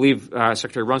believe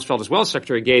Secretary Rumsfeld as well as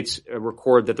Secretary Gates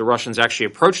record that the Russians actually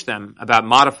approached them about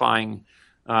modifying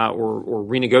or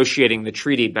renegotiating the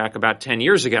treaty back about 10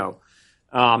 years ago.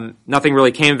 Nothing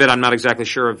really came of it. I'm not exactly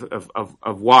sure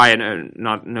of why, and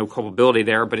no culpability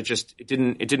there, but it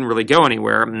didn't really go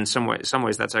anywhere. And in some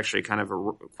ways that's actually kind of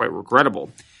quite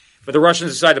regrettable. But the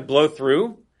Russians decided to blow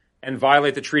through and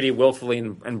violate the treaty willfully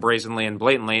and brazenly and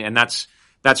blatantly, and that's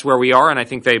where we are. And I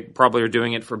think they probably are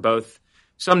doing it for both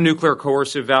some nuclear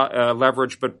coercive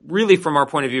leverage, but really from our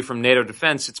point of view, from NATO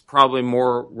defense, it's probably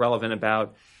more relevant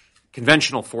about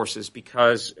conventional forces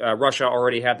because Russia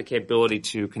already had the capability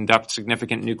to conduct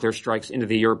significant nuclear strikes into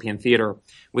the European theater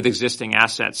with existing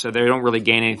assets. So they don't really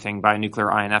gain anything by nuclear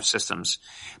INF systems.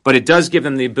 But it does give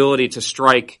them the ability to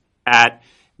strike at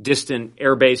distant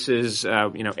air bases,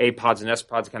 APODs and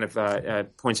SPODs, kind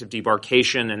of points of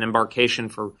debarkation and embarkation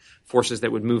for forces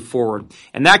that would move forward.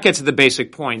 And that gets to the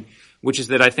basic point, which is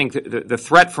that I think the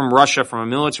threat from Russia from a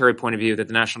military point of view that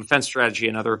the National Defense Strategy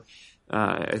and other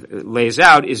lays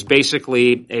out is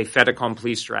basically a fait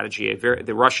accompli strategy,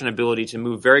 the Russian ability to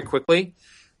move very quickly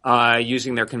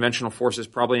using their conventional forces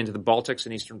probably into the Baltics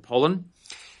and eastern Poland,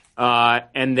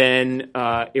 and then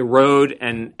erode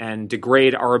and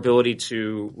degrade our ability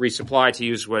to resupply, to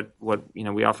use what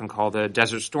we often call the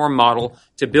Desert Storm model,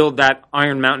 to build that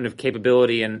iron mountain of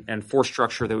capability and force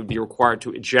structure that would be required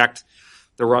to eject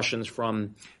the Russians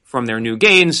from their new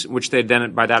gains, which they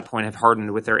then by that point have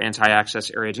hardened with their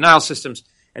anti-access area denial systems.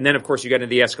 And then, of course, you get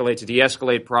into the escalate to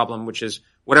de-escalate problem, which is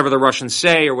whatever the Russians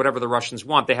say or whatever the Russians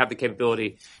want, they have the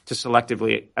capability to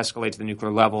selectively escalate to the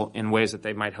nuclear level in ways that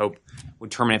they might hope would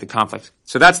terminate the conflict.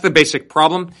 So that's the basic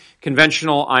problem.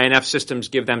 Conventional INF systems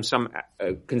give them some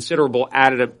considerable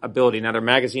added ability. Now, their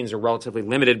magazines are relatively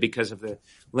limited because of the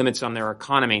limits on their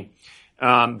economy.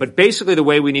 But basically the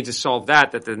way we need to solve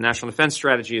that the National Defense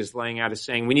Strategy is laying out is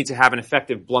saying we need to have an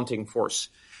effective blunting force.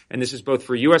 And this is both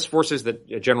for U.S. forces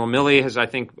that General Milley has, I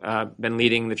think, been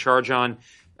leading the charge on,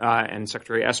 and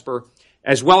Secretary Esper,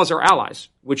 as well as our allies,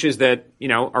 which is that,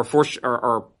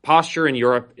 our posture in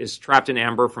Europe is trapped in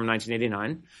amber from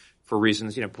 1989 for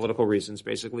reasons, political reasons,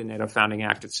 basically, NATO Founding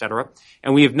Act, et cetera.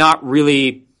 And we have not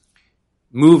really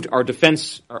moved our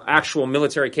defense, our actual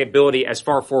military capability as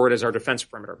far forward as our defense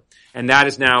perimeter. And that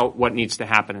is now what needs to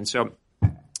happen. And so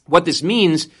what this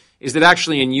means is that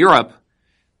actually in Europe,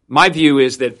 my view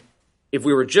is that if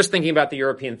we were just thinking about the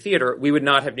European theater, we would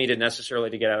not have needed necessarily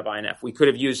to get out of INF. We could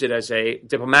have used it as a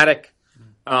diplomatic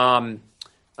sort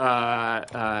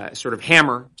of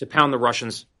hammer to pound the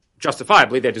Russians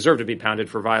justifiably. They deserve to be pounded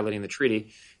for violating the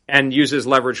treaty, and use as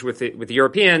leverage with the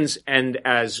Europeans and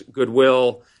as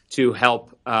goodwill to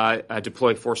help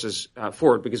deploy forces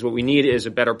forward. Because what we need is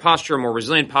a better posture, a more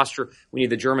resilient posture. We need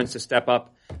the Germans to step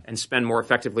up and spend more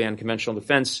effectively on conventional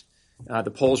defense.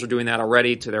 The Poles are doing that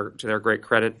already to their great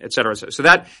credit, et cetera. So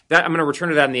that I'm going to return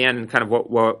to that in the end and kind of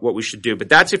what we should do. But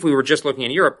that's if we were just looking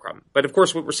at Europe. But of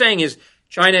course, what we're saying is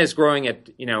China is growing at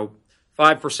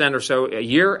 5% or so a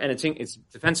year, and its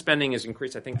defense spending has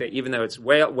increased. I think that even though it's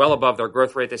well above their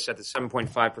growth rate, they said that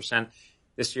 7.5%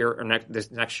 this year or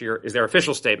next year is their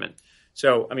official statement.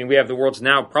 So I mean, we have the world's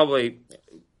now probably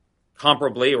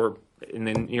comparably or in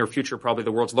the near future, probably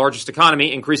the world's largest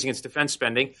economy, increasing its defense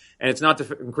spending. And it's not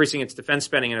increasing its defense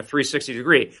spending in a 360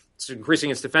 degree. It's increasing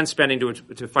its defense spending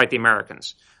to fight the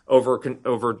Americans over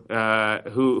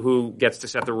who gets to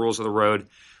set the rules of the road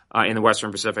in the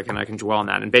Western Pacific. And I can dwell on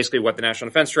that. And basically what the National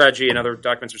Defense Strategy and other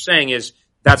documents are saying is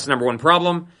that's the number one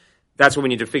problem. That's what we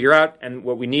need to figure out. And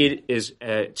what we need is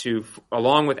to,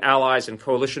 along with allies and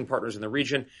coalition partners in the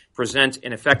region, present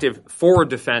an effective forward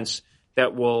defense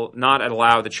that will not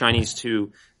allow the Chinese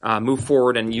to move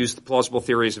forward and use the plausible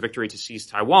theories of victory to seize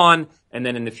Taiwan. And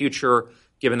then in the future,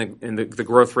 given the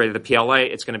growth rate of the PLA,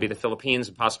 it's going to be the Philippines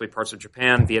and possibly parts of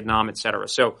Japan, Vietnam, et cetera.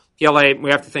 So PLA, we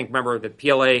have to remember that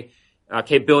PLA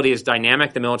capability is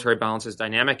dynamic, the military balance is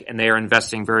dynamic, and they are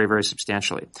investing very, very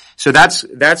substantially. So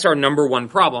that's our number one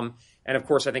problem. And of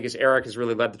course, I think as Eric has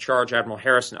really led the charge, Admiral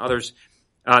Harris and others,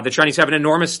 the Chinese have an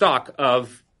enormous stock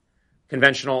of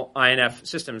conventional INF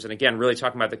systems, and again, really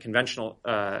talking about the conventional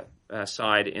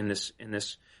side in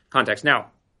this context.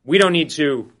 Now, we don't need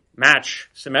to match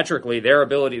symmetrically their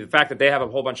ability. The fact that they have a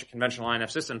whole bunch of conventional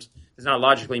INF systems does not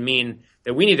logically mean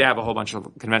that we need to have a whole bunch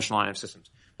of conventional INF systems.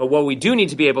 But what we do need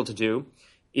to be able to do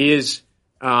is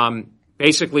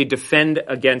basically defend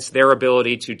against their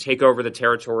ability to take over the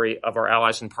territory of our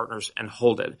allies and partners and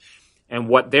hold it. And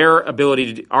what their ability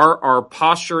to do, our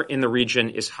posture in the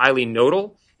region is highly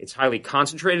nodal. It's highly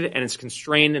concentrated, and it's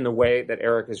constrained in the way that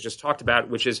Eric has just talked about,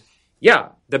 which is,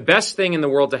 the best thing in the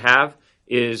world to have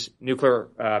is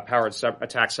nuclear-powered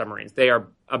attack submarines. They are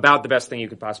about the best thing you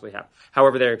could possibly have.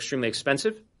 However, they're extremely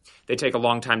expensive. They take a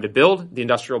long time to build. The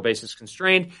industrial base is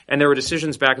constrained. And there were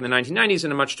decisions back in the 1990s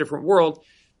in a much different world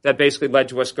that basically led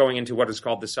to us going into what is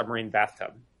called the submarine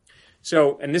bathtub.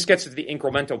 So, and this gets to the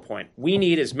incremental point. We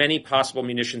need as many possible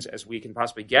munitions as we can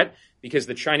possibly get because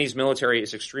the Chinese military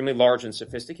is extremely large and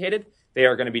sophisticated. They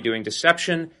are going to be doing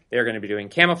deception. They are going to be doing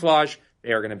camouflage.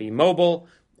 They are going to be mobile,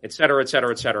 et cetera, et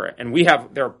cetera, et cetera. And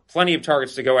there are plenty of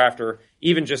targets to go after,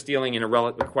 even just dealing in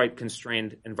a quite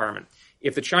constrained environment.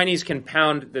 If the Chinese can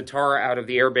pound the tar out of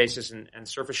the air bases and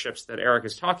surface ships that Eric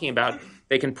is talking about,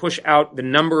 they can push out the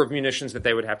number of munitions that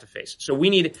they would have to face. So we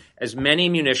need as many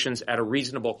munitions at a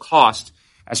reasonable cost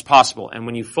as possible. And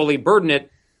when you fully burden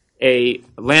it, a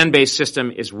land-based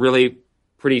system is really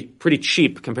pretty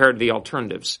cheap compared to the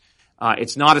alternatives.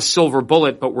 It's not a silver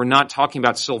bullet, but we're not talking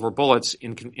about silver bullets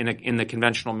in the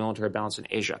conventional military balance in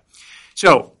Asia.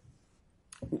 So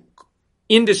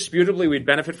indisputably, we'd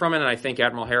benefit from it, and I think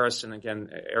Admiral Harris, and again,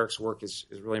 Eric's work is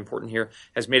really important here,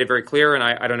 has made it very clear, and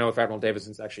I don't know if Admiral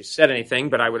Davidson's actually said anything,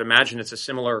 but I would imagine it's a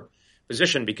similar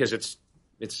position because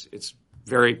it's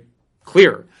very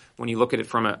clear when you look at it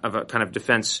from a kind of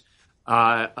defense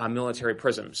military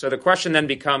prism. So the question then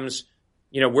becomes,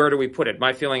 where do we put it?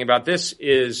 My feeling about this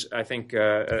is, I think,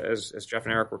 as Jeff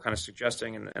and Eric were kind of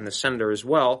suggesting, and the Senator as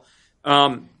well,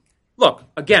 look,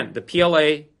 again, the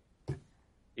PLA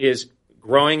is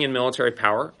growing in military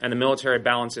power, and the military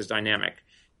balance is dynamic.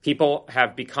 people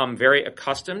have become very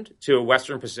accustomed to a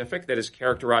Western Pacific that is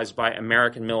characterized by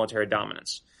American military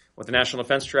dominance. What the National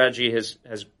Defense Strategy has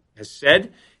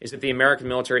said is that the American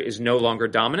military is no longer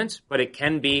dominant, but it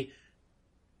can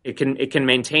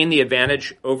maintain the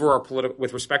advantage over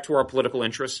with respect to our political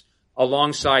interests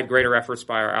alongside greater efforts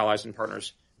by our allies and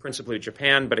partners, principally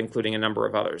Japan, but including a number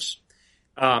of others.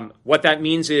 What that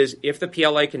means is if the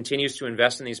PLA continues to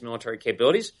invest in these military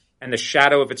capabilities and the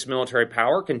shadow of its military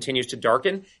power continues to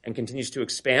darken and continues to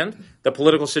expand, the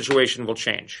political situation will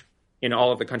change in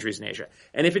all of the countries in Asia.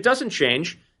 And if it doesn't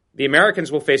change, the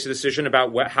Americans will face a decision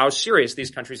about how serious these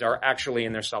countries are actually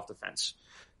in their self-defense.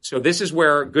 So this is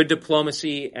where good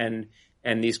diplomacy and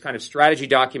these kind of strategy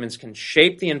documents can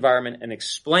shape the environment and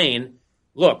explain,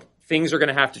 look, things are going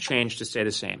to have to change to stay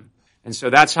the same. And so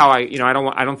that's how I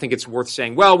don't think it's worth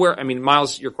saying,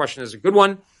 Miles, your question is a good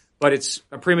one, but it's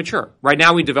premature. Right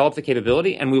now we develop the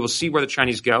capability and we will see where the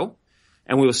Chinese go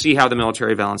and we will see how the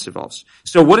military balance evolves.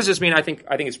 So what does this mean? I think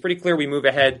it's pretty clear we move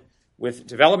ahead with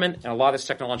development, and a lot of this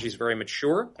technology is very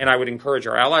mature, and I would encourage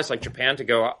our allies like Japan to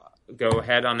go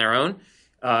ahead on their own,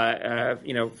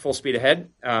 full speed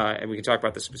ahead, and we can talk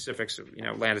about the specifics of,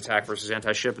 land attack versus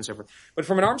anti-ship and so forth. But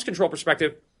from an arms control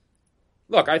perspective,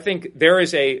 look, I think there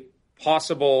is a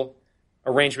possible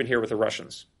arrangement here with the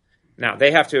Russians. Now, they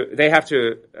have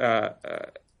to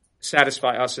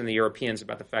satisfy us and the Europeans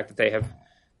about the fact that they have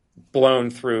blown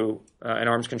through an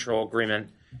arms control agreement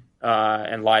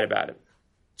and lied about it.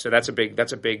 So that's a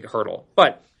big hurdle.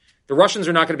 But the Russians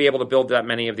are not going to be able to build that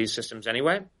many of these systems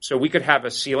anyway. So we could have a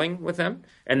ceiling with them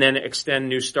and then extend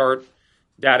New START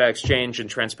data exchange and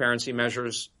transparency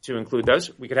measures to include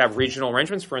those. We could have regional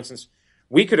arrangements. For instance,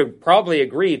 we could have probably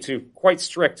agreed to quite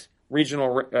strict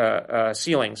regional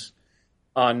ceilings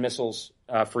on missiles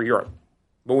for Europe.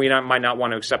 But we might not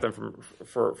want to accept them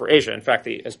for Asia. In fact,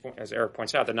 as Eric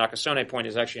points out, the Nakasone point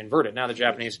is actually inverted. Now the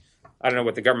Japanese, I don't know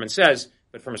what the government says,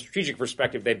 but from a strategic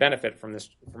perspective, they benefit from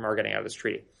our getting out of this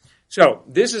treaty. So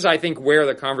this is, I think, where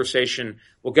the conversation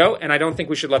will go, and I don't think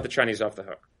we should let the Chinese off the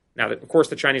hook. Now, of course,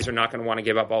 the Chinese are not going to want to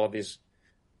give up all of these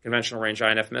conventional range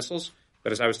INF missiles,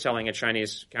 but as I was telling a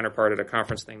Chinese counterpart at a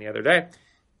conference thing the other day,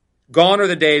 gone are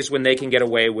the days when they can get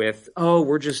away with,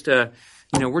 we're just a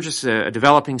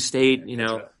developing state. Xi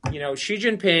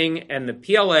Jinping and the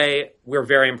PLA, we're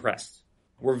very impressed.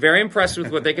 We're very impressed with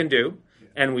what they can do,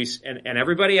 and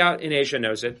everybody out in Asia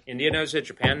knows it. India knows it.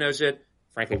 Japan knows it.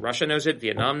 Frankly, Russia knows it.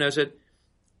 Vietnam knows it.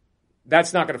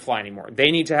 That's not going to fly anymore.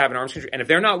 They need to have an arms control, and if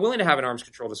they're not willing to have an arms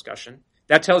control discussion,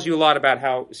 that tells you a lot about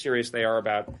how serious they are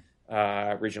about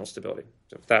regional stability.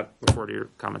 So, with that, look forward to your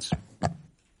comments.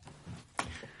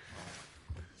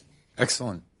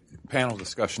 Excellent panel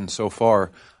discussion so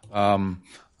far. I'm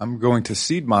going to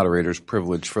cede moderator's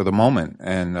privilege for the moment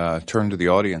and turn to the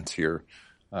audience here.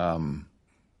 I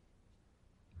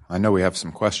know we have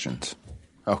some questions.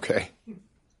 Okay.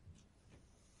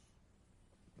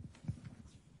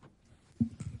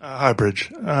 Hi,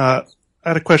 Bridge. I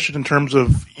had a question in terms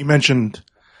of, you mentioned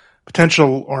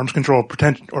potential arms control,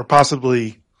 or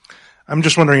possibly, I'm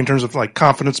just wondering in terms of like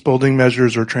confidence building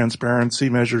measures or transparency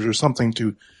measures or something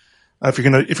to, if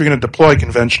you're going to deploy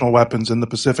conventional weapons in the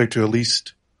Pacific, to at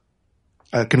least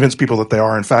convince people that they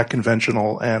are in fact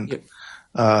conventional and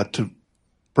to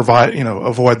provide,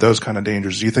 avoid those kind of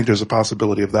dangers. Do you think there's a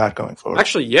possibility of that going forward?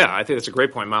 Actually, yeah, I think that's a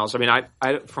great point, Miles. I mean,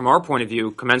 I from our point of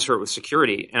view, commensurate with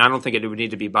security, and I don't think it would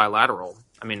need to be bilateral.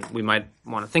 I mean, we might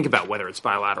want to think about whether it's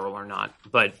bilateral or not,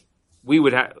 but we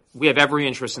have every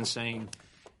interest in saying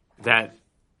that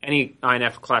any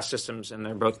INF class systems, and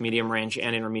they're both medium range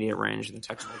and intermediate range in the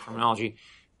technical terminology,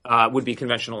 would be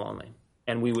conventional only,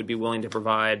 and we would be willing to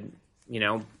provide,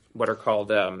 what are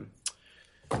called,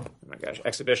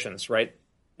 exhibitions, right?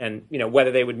 And,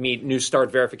 whether they would meet New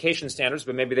START verification standards,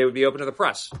 but maybe they would be open to the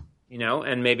press,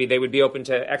 and maybe they would be open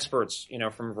to experts,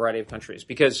 from a variety of countries,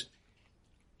 because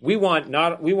we want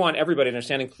everybody to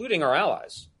understand, including our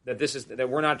allies, that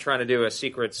we're not trying to do a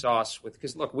secret sauce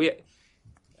because look,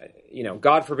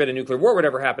 God forbid a nuclear war would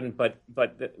ever happen, but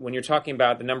when you're talking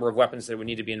about the number of weapons that would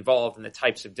need to be involved and the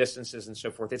types of distances and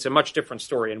so forth, it's a much different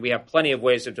story. And we have plenty of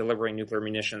ways of delivering nuclear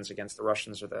munitions against the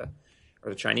Russians or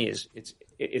the Chinese.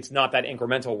 It's not that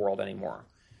incremental world anymore,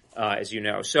 as you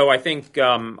know. So I think,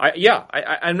 I'm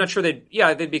not sure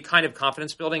they'd be kind of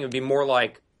confidence building. It would be more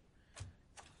like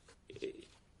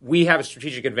we have a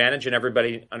strategic advantage in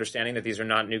everybody understanding that these are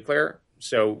not nuclear.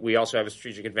 So we also have a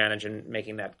strategic advantage in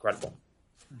making that credible.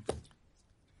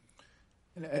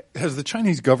 Has the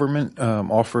Chinese government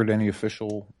offered any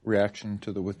official reaction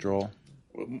to the withdrawal?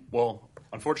 Well,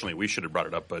 unfortunately, we should have brought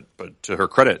it up, but to her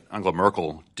credit, Angela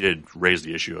Merkel did raise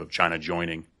the issue of China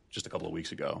joining just a couple of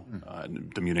weeks ago at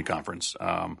the Munich conference.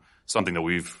 Something that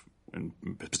we've, in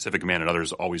Pacific Command and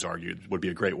others, always argued would be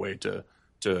a great way to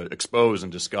expose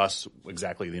and discuss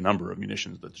exactly the number of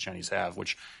munitions that the Chinese have,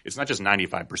 which it's not just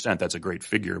 95%, that's a great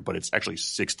figure, but it's actually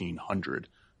 1,600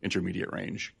 intermediate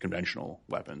range conventional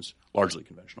weapons, largely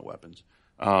conventional weapons.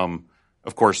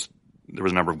 Of course, there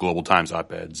was a number of Global Times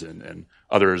op-eds and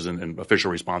others and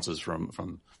official responses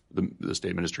from the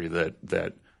State Ministry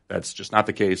that that's just not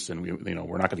the case, and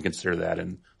we're not going to consider that,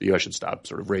 and the U.S. should stop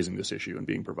sort of raising this issue and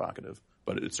being provocative.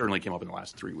 But it certainly came up in the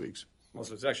last 3 weeks. Well,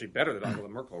 so it's actually better that Angela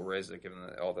Merkel raised it, given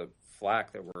all the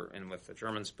flack that we're in with the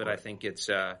Germans. But I think it's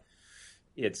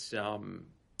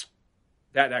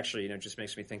that actually, just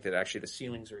makes me think that actually the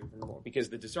ceilings are even more, because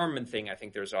the disarmament thing, I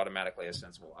think there's automatically a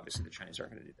sense, well, obviously the Chinese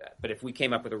aren't going to do that. But if we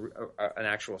came up with an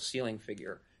actual ceiling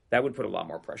figure, that would put a lot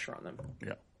more pressure on them.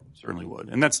 Yeah, certainly would.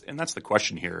 And that's the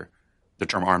question here. The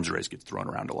term arms race gets thrown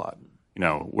around a lot.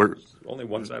 We're only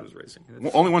one side was racing.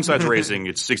 Only one side's racing.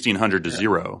 It's 1,600 to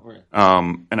 0.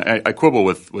 And I quibble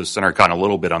with Senator Cotton a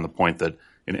little bit on the point that,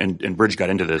 and Bridge got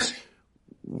into this.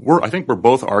 I think we're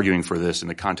both arguing for this in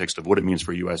the context of what it means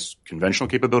for U.S. conventional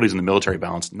capabilities and the military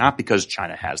balance, not because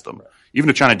China has them. Even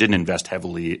if China didn't invest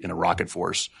heavily in a rocket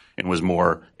force and was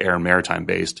more air and maritime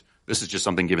based, this is just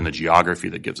something given the geography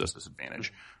that gives us this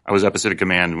advantage. I was at Pacific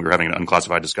Command, and we were having an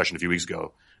unclassified discussion a few weeks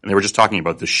ago, and they were just talking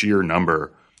about the sheer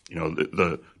number.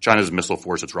 The China's missile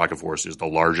force, its rocket force, is the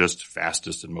largest,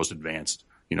 fastest, and most advanced,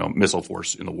 missile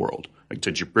force in the world. Like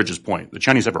to Bridges' point, the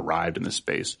Chinese have arrived in this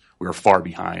space. We are far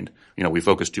behind. We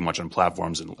focus too much on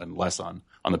platforms and less on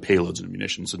the payloads and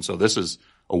munitions. And so this is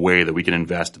a way that we can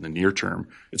invest in the near term.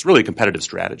 It's really a competitive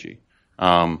strategy.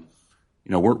 We're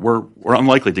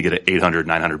unlikely to get an $800,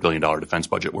 $900 billion defense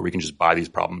budget where we can just buy these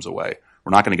problems away.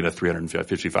 We're not going to get a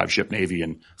 355 ship Navy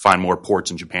and find more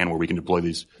ports in Japan where we can deploy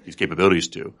these capabilities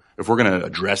to. If we're going to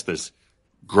address this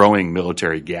growing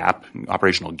military gap,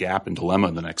 operational gap and dilemma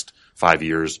in the next 5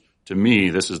 years, to me,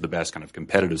 this is the best kind of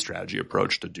competitive strategy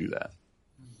approach to do that.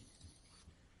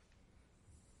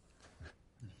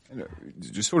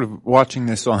 Just sort of watching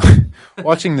this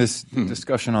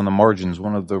discussion on the margins,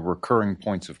 one of the recurring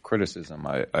points of criticism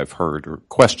I've heard or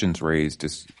questions raised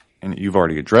is, and you've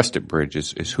already addressed it, Bridge,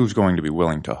 is who's going to be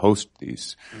willing to host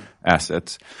these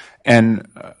assets. And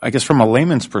I guess from a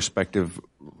layman's perspective,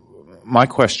 my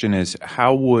question is,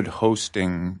 how would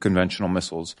hosting conventional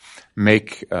missiles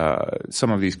make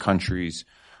some of these countries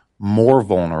more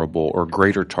vulnerable or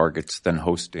greater targets than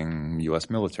hosting U.S.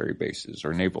 military bases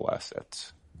or naval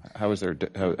assets? How is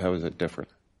it different?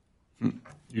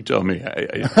 You tell me.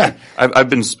 I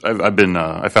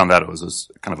found that it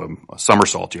was kind of a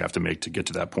somersault you have to make to get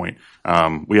to that point.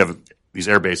 We have these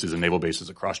air bases and naval bases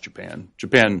across Japan.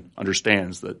 Japan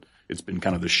understands that it's been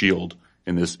kind of the shield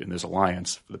in this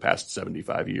alliance for the past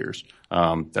 75 years.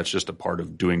 That's just a part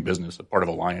of doing business, a part of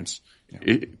alliance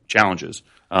challenges.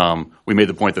 We made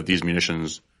the point that these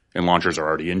munitions and launchers are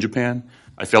already in Japan.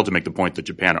 I failed to make the point that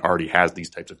Japan already has these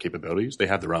types of capabilities. They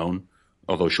have their own,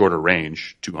 although shorter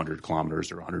range, 200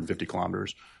 kilometers or 150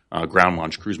 kilometers, ground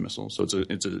launch cruise missiles. So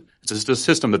it's a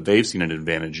system that they've seen an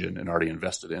advantage in and already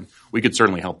invested in. We could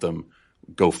certainly help them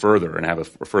go further and have a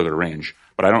further range,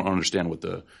 but I don't understand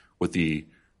what the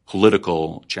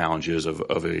political challenge is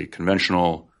of a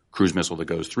conventional cruise missile that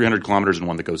goes 300 kilometers and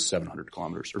one that goes 700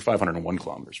 kilometers or 501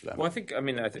 kilometers for that. Well, I think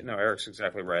Eric's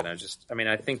exactly right.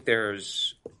 I think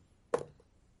there's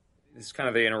kind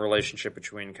of the interrelationship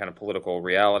between kind of political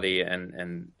reality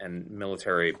and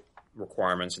military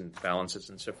requirements and balances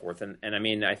and so forth. And I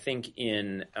mean, I think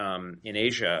in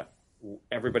Asia,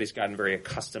 everybody's gotten very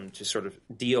accustomed to sort of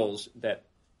deals that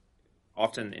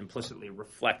often implicitly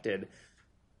reflected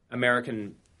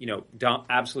American,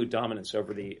 absolute dominance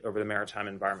over the maritime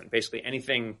environment. Basically,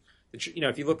 anything that,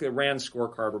 if you look at the RAND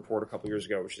scorecard report a couple years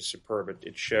ago, which is superb,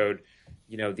 it showed,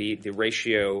 the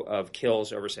ratio of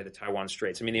kills over, say, the Taiwan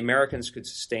Straits. I mean, the Americans could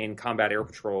sustain combat air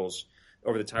patrols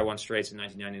over the Taiwan Straits in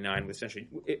 1999 with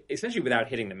essentially without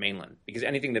hitting the mainland, because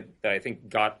anything that I think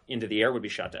got into the air would be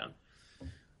shot down.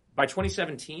 By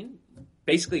 2017,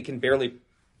 basically it can barely.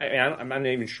 I'm not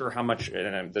even sure how much,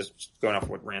 and I'm just going off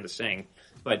what Rand is saying,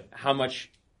 but how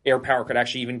much air power could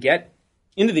actually even get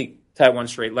into the Taiwan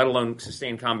Strait, let alone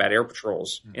sustain combat air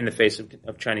patrols in the face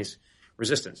of Chinese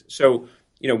resistance. So,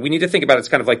 we need to think about it's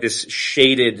kind of like this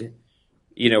shaded,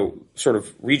 sort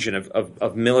of region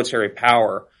of military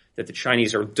power that the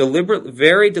Chinese are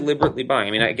very deliberately buying.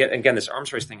 I mean, again, this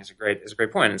arms race thing is a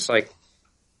great point. It's like,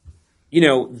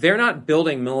 they're not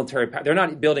building military power. They're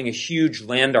not building a huge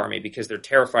land army because they're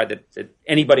terrified that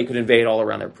anybody could invade all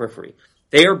around their periphery.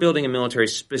 They are building a military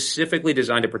specifically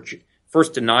designed to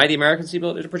first deny the Americans the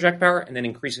ability to project power, and then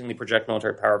increasingly project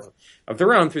military power of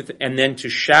their own, and then to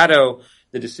shadow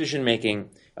the decision-making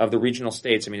of the regional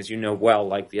states. I mean, as you know well,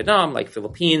 like Vietnam, like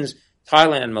Philippines,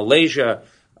 Thailand, Malaysia,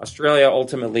 Australia,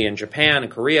 ultimately, and Japan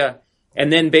and Korea.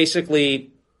 And then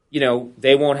basically,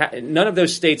 they won't have, none of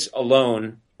those states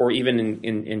alone, or even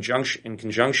in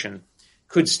conjunction,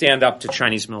 could stand up to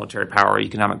Chinese military power or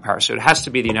economic power. So it has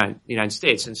to be the United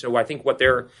States. And so I think what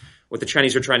the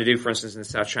Chinese are trying to do, for instance, in the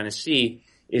South China Sea,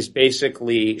 is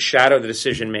basically shadow the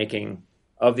decision-making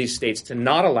of these states to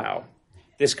not allow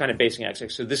this kind of basing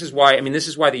access. So this is why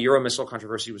the Euro missile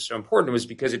controversy was so important. It was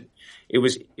because it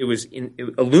was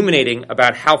illuminating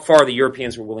about how far the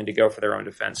Europeans were willing to go for their own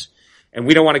defense. And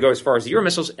we don't want to go as far as the Euro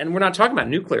missiles. And we're not talking about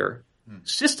nuclear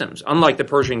systems, unlike the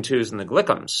Pershing IIs and the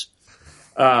Glickums.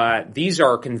 These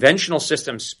are conventional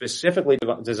systems specifically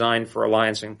designed for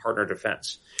alliance and partner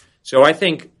defense. So I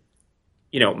think,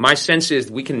 my sense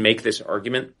is we can make this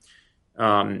argument.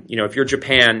 If you're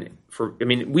Japan,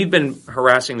 we've been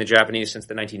harassing the Japanese since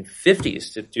the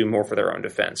 1950s to do more for their own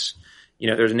defense.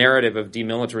 There's a narrative of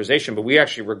demilitarization, but we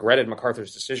actually regretted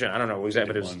MacArthur's decision. I don't know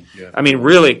exactly, but it was,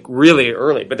 really, really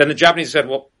early. But then the Japanese said,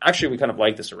 well, actually, we kind of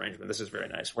like this arrangement. This is very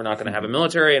nice. We're not going to have a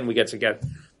military, and we get to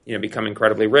become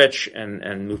incredibly rich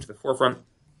and move to the forefront.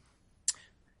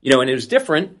 And it was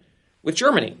different with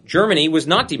Germany. Germany was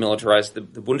not demilitarized. The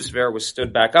Bundeswehr was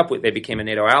stood back up. They became a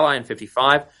NATO ally in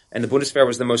 1955, and the Bundeswehr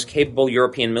was the most capable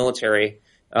European military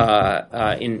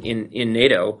in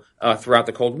NATO throughout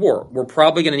the Cold War. We're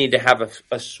probably going to need to have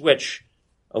a switch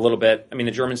a little bit. I mean,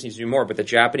 the Germans need to do more, but the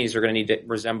Japanese are going to need to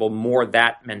resemble more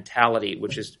that mentality,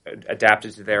 which is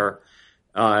adapted to their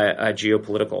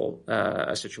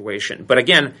geopolitical situation. But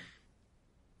again,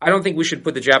 I don't think we should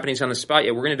put the Japanese on the spot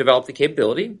yet. We're going to develop the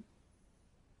capability.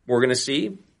 We're going to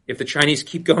see if the Chinese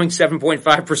keep going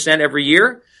 7.5% every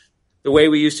year, the way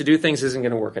we used to do things isn't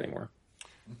going to work anymore.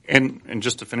 And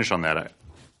just to finish on that,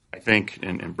 I think,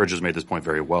 and Bridges made this point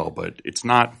very well, but it's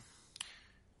going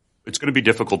to be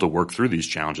difficult to work through these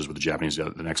challenges with the Japanese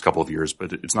the next couple of years,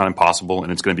 but it's not impossible,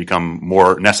 and it's going to become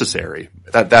more necessary.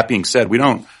 That being said, we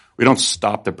don't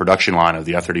stop the production line of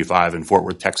the F-35 in Fort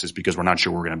Worth, Texas, because we're not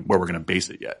sure where we're going to base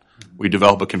it yet. We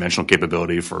develop a conventional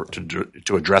capability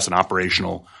to address an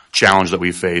operational challenge that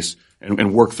we face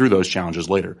and work through those challenges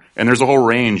later. And there's a whole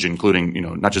range, including,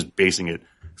 not just basing it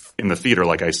in the theater,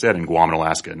 like I said, in Guam and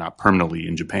Alaska, not permanently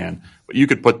in Japan. But you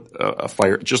could put a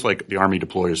fire, just like the Army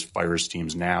deploys fires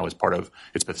teams now as part of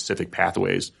its Pacific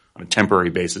pathways on a temporary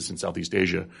basis in Southeast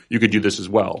Asia. You could do this as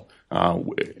well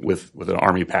with an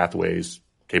Army pathways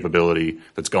capability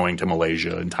that's going to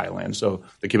Malaysia and Thailand. So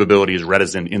the capability is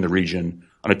resident in the region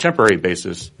on a temporary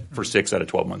basis for 6 out of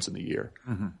 12 months in the year.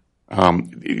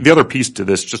 Mm-hmm. The other piece to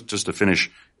this, just to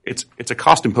finish, it's a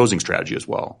cost-imposing strategy as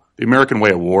well. The American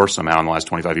way of war somehow in the last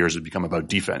 25 years has become about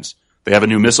defense. They have a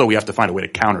new missile, we have to find a way to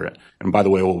counter it. And by the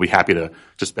way, we'll be happy to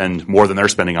spend more than they're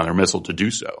spending on their missile to do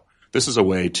so. This is a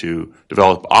way to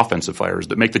develop offensive fighters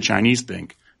that make the Chinese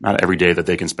think not every day that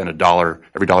they can spend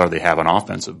every dollar they have on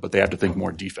offensive, but they have to think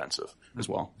more defensive as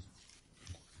well.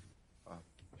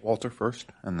 Walter first,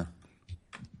 and then.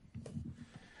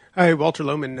 Hi, Walter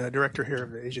Lohman, director here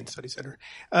of the Asian Studies Center.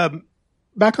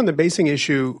 Back on the basing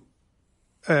issue,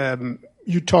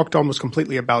 you talked almost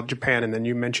completely about Japan, and then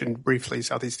you mentioned briefly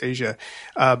Southeast Asia.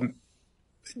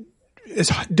 As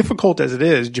difficult as it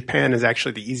is, Japan is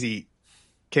actually the easy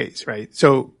case, right?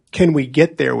 So can we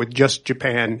get there with just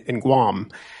Japan and Guam?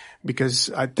 Because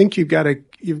I think you've got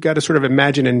to sort of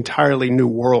imagine an entirely new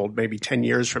world, maybe 10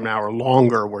 years from now or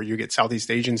longer, where you get Southeast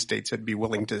Asian states that'd be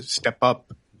willing to step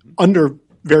up under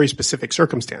very specific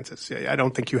circumstances. I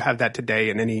don't think you have that today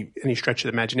in any stretch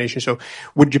of the imagination. So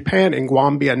would Japan and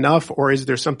Guam be enough, or is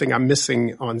there something I'm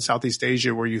missing on Southeast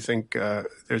Asia where you think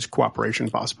there's cooperation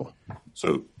possible?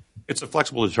 So it's a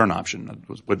flexible deterrent option,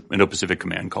 what Indo-Pacific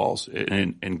Command calls.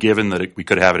 And given that we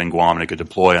could have it in Guam and it could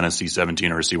deploy on a C-17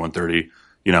 or a C-130,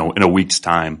 in a week's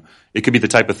time, it could be the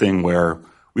type of thing where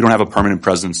we don't have a permanent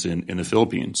presence in the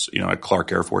Philippines, at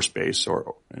Clark Air Force Base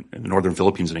or in the northern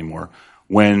Philippines anymore.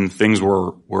 When things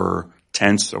were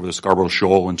tense over the Scarborough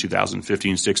Shoal in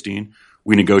 2015-16,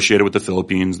 we negotiated with the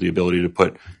Philippines the ability to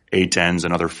put A-10s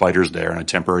and other fighters there on a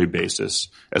temporary basis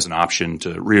as an option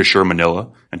to reassure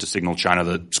Manila and to signal China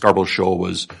that Scarborough Shoal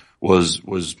was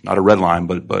not a red line,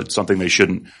 but something they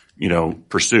shouldn't,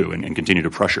 pursue and continue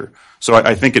to pressure. So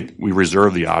I think we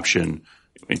reserve the option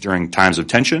during times of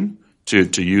tension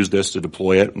to use this, to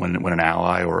deploy it when an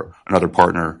ally or another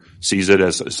partner sees it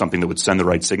as something that would send the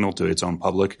right signal to its own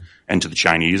public and to the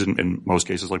Chinese in most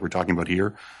cases like we're talking about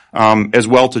here, as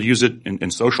well to use it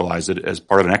and socialize it as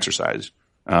part of an exercise.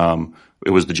 It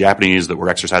was the Japanese that were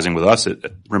exercising with us at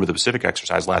Rim of the Pacific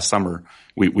exercise last summer.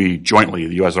 We jointly,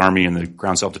 the U.S. Army and the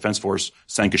Ground Self-Defense Force,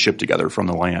 sank a ship together from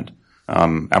the land.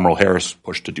 Admiral Harris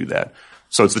pushed to do that.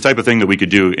 So it's the type of thing that we could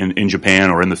do in Japan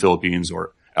or in the Philippines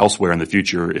or elsewhere in the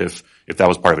future if that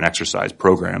was part of an exercise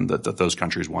program that those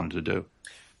countries wanted to do.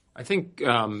 I think,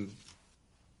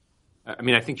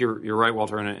 I think you're right,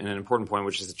 Walter, in an important point,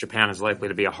 which is that Japan is likely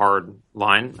to be a hard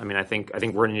line. I think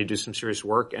we're going to need to do some serious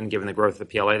work, and given the growth of the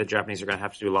PLA, the Japanese are going to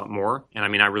have to do a lot more. And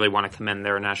I really want to commend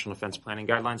their national defense planning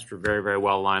guidelines, which are very, very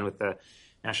well aligned with the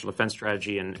national defense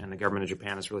strategy, and the government of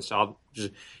Japan is really solid.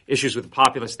 Just issues with the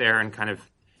populace there and kind of,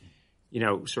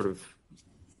 sort of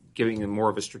giving them more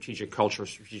of a strategic culture,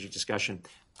 strategic discussion.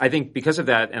 I think because of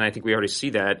that, and I think we already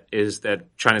see that, is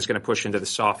that China's going to push into the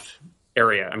soft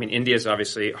area. India is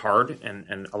obviously hard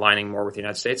and aligning more with the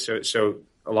United States. So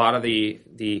a lot of the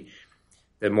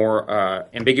more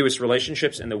ambiguous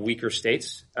relationships in the weaker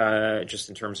states, just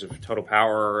in terms of total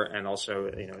power and also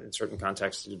in certain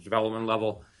contexts at the development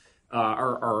level,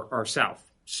 are south.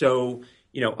 So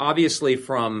obviously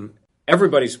from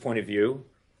everybody's point of view,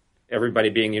 everybody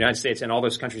being the United States and all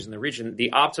those countries in the region, the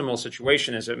optimal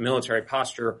situation is a military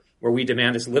posture where we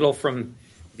demand as little from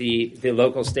the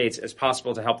local states as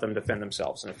possible to help them defend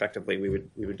themselves, and effectively we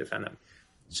would defend them.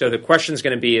 So the question is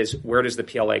going to be is where does the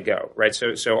PLA go, right? So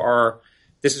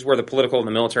this is where the political and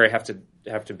the military have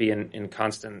to be in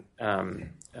constant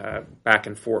back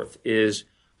and forth. Is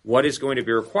what is going to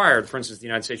be required? For instance, the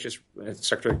United States just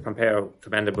Secretary Pompeo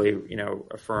commendably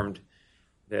affirmed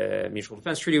the Mutual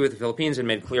Defense Treaty with the Philippines and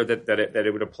made clear that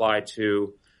it would apply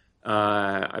to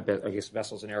I guess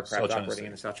vessels and aircraft operating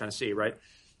in the South China Sea, right?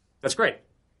 That's great.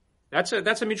 That's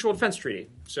a mutual defense treaty.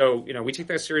 So, we take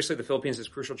that seriously. The Philippines is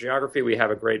crucial geography. We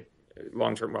have a great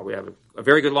we have a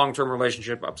very good long-term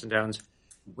relationship, ups and downs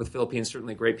with the Philippines,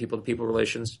 certainly great people-to-people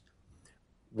relations.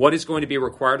 What is going to be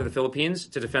required of the Philippines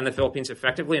to defend the Philippines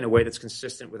effectively in a way that's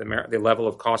consistent with the level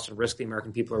of cost and risk the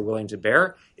American people are willing to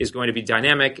bear is going to be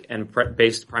dynamic and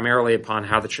based primarily upon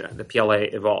how the PLA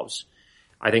evolves.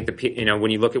 I think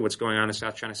when you look at what's going on in the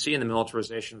South China Sea and the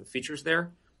militarization of the features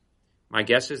there, my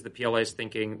guess is the PLA is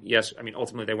thinking, yes,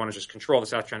 ultimately they want to just control the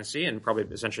South China Sea and probably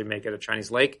essentially make it a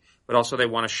Chinese lake, but also they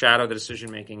want to shadow the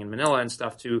decision-making in Manila and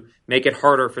stuff to make it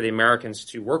harder for the Americans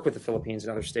to work with the Philippines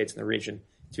and other states in the region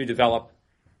to develop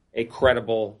a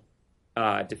credible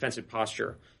defensive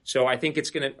posture. So I think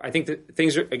that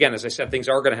things are, again, as I said, things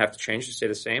are going to have to change to stay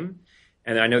the same.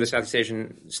 And I know the Southeast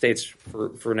Asian states,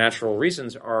 for natural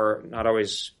reasons, are not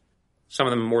always, some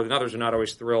of them more than others, are not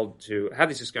always thrilled to have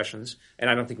these discussions. And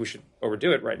I don't think we should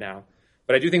overdo it right now.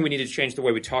 But I do think we need to change the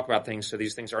way we talk about things so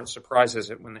these things aren't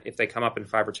surprises if they come up in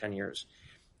 5 or 10 years.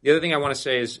 The other thing I want to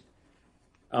say is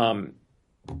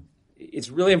it's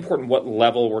really important what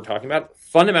level we're talking about.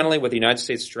 Fundamentally, what the United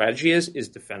States strategy is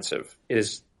defensive. It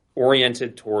is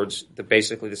oriented towards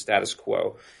basically the status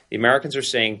quo. The Americans are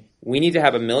saying we need to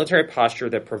have a military posture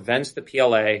that prevents the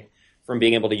PLA from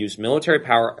being able to use military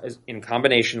power in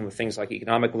combination with things like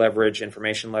economic leverage,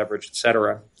 information leverage, et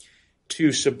cetera,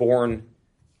 to suborn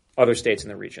other states in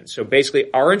the region. So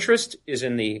basically, our interest is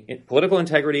in the political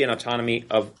integrity and autonomy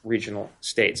of regional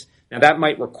states. Now, that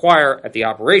might require, at the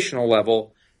operational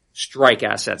level, strike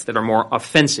assets that are more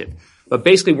offensive. But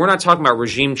basically, we're not talking about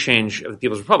regime change of the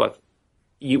People's Republic.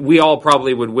 We all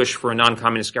probably would wish for a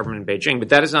non-communist government in Beijing, but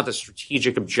that is not the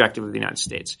strategic objective of the United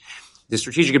States. The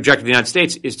strategic objective of the United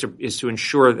States is to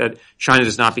ensure that China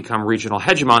does not become regional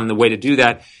hegemon, and the way to do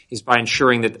that is by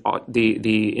ensuring that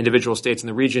the individual states in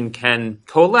the region can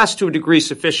coalesce to a degree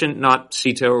sufficient, not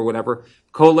CETO or whatever,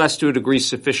 coalesce to a degree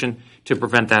sufficient to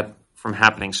prevent that from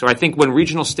happening. So I think when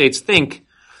regional states think,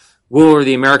 well, are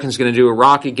the Americans going to do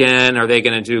Iraq again? Are they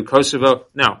going to do Kosovo?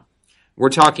 No. We're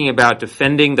talking about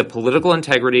defending the political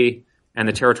integrity and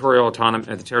the territorial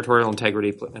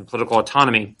integrity and political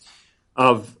autonomy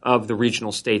of the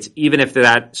regional states, even if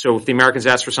so if the Americans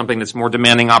ask for something that's more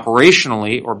demanding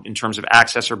operationally or in terms of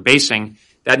access or basing,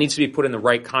 that needs to be put in the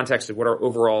right context of what our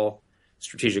overall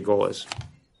strategic goal is.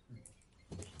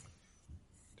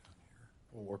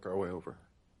 We'll work our way over.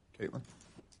 Caitlin?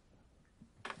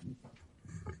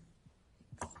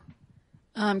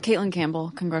 Caitlin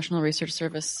Campbell, Congressional Research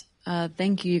Service.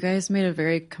 Thank you. You guys made a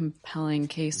very compelling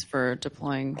case for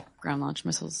deploying ground-launched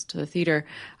missiles to the theater.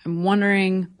 I'm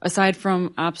wondering, aside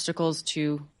from obstacles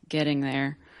to getting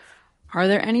there, are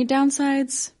there any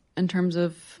downsides in terms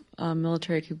of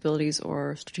military capabilities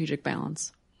or strategic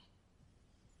balance?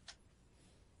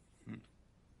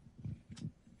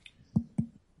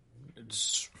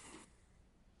 There's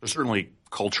certainly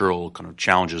cultural kind of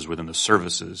challenges within the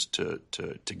services to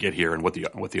get here and what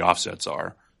the offsets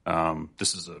are.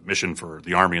 This is a mission for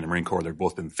the Army and the Marine Corps. They've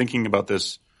both been thinking about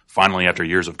this finally after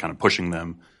years of kind of pushing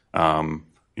them.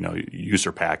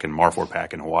 USERPAC and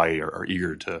MARFORPAC in Hawaii are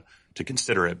eager to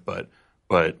consider it, but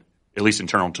at least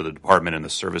internal to the department and the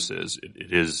services,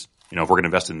 it is, if we're going to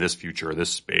invest in this future, this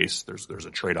space, there's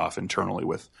a trade-off internally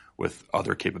with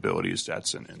other capability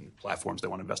sets and platforms they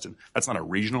want to invest in. That's not a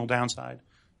regional downside,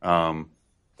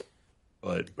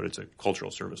 but it's a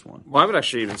cultural service one. Well, I would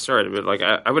actually even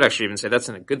I would actually even say that's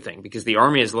a good thing because the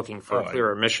Army is looking for a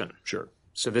clearer mission. Sure.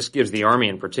 So this gives the Army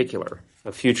in particular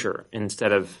a future and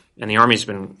the Army's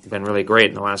been really great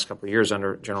in the last couple of years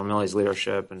under General Milley's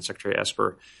leadership and Secretary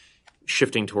Esper,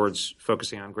 shifting towards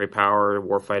focusing on great power,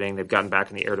 warfighting. They've gotten back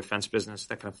in the air defense business,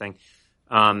 that kind of thing.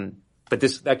 But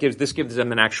this gives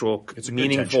them an actual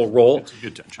meaningful role. It's a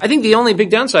good tension. I think the only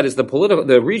big downside is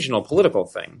the regional political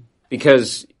thing,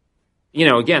 because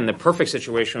again, the perfect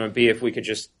situation would be if we could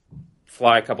just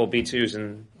fly a couple B-2s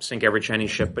and sink every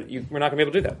Chinese ship, but we're not going to be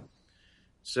able to do that.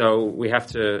 So we have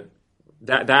to.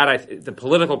 The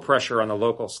political pressure on the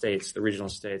local states, the regional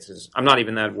states, is. I'm not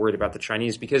even that worried about the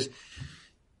Chinese because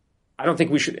I don't think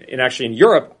we should. And actually, in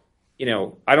Europe,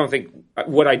 I don't think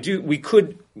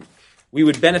we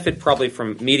would benefit probably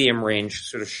from medium range,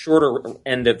 sort of shorter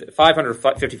end of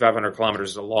 500 kilometers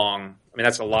is a long. I mean,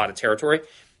 that's a lot of territory.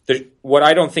 What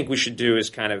I don't think we should do is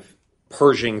kind of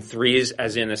Pershing threes,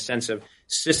 as in a sense of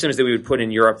systems that we would put in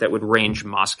Europe that would range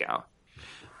Moscow.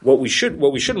 What we should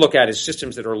look at is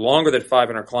systems that are longer than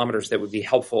 500 kilometers that would be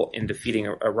helpful in defeating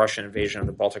a Russian invasion of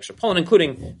the Baltics or Poland,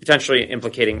 including potentially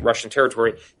implicating Russian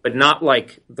territory, but not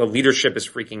like the leadership is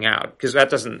freaking out. Because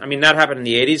that happened in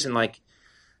the 80s and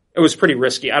it was pretty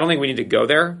risky. I don't think we need to go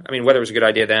there. I mean, whether it was a good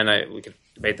idea then, we could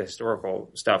debate the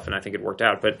historical stuff, and I think it worked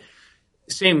out. But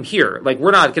same here. We're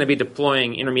not going to be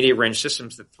deploying intermediate range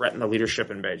systems that threaten the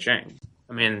leadership in Beijing.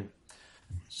 I mean,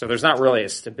 so there's not really a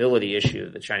stability issue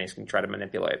that the Chinese can try to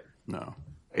manipulate. No.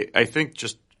 I think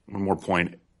just one more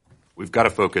point. We've got to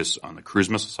focus on the cruise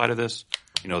missile side of this.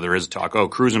 There is talk,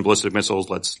 cruise and ballistic missiles,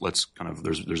 let's kind of,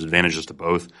 there's advantages to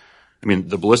both. I mean,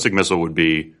 the ballistic missile would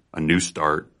be a new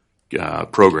start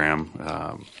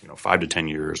program, 5 to 10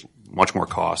 years, much more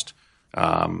cost.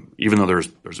 Even though there's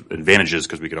advantages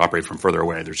because we could operate from further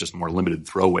away, there's just more limited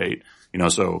throw weight.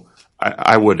 So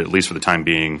I would, at least for the time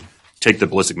being, take the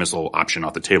ballistic missile option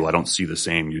off the table. I don't see the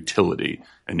same utility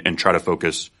and try to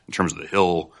focus in terms of the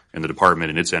Hill and the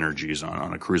department and its energies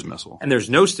on a cruise missile. And there's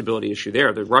no stability issue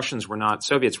there. The Russians were not,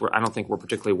 I don't think were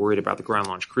particularly worried about the ground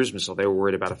launch cruise missile. They were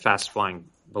worried about a fast flying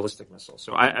ballistic missile.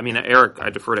 So I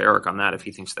defer to Eric on that if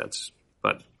he thinks that's,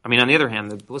 but I mean, on the other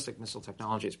hand, the ballistic missile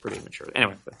technology is pretty mature.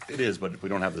 Anyway. It is, but we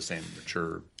don't have the same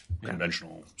mature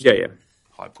conventional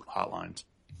hotlines.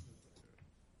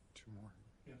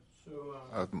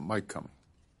 Mike, come.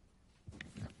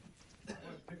 I want to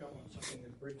pick up on something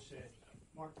that Bridge said.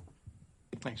 Mark.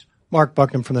 Thanks. Mark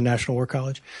Buckman from the National War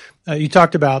College. You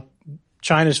talked about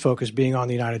China's focus being on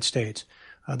the United States.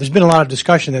 There's been a lot of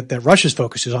discussion that Russia's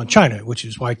focus is on China, which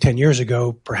is why 10 years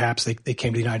ago, perhaps they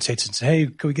came to the United States and said, hey,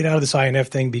 can we get out of this INF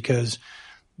thing because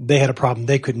they had a problem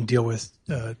they couldn't deal with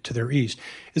to their east.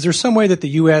 Is there some way that the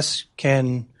U.S.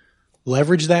 can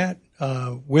leverage that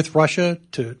with Russia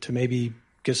to maybe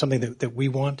get something that we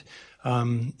want?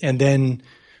 And then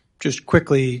just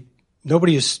quickly,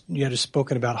 nobody has yet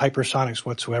spoken about hypersonics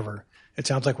whatsoever. It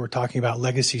sounds like we're talking about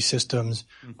legacy systems,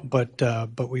 but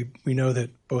we know that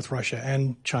both Russia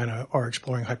and China are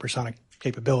exploring hypersonic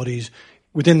capabilities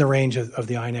within the range of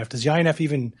the INF. Does the INF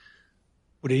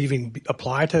would it even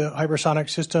apply to hypersonic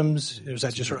systems? Or is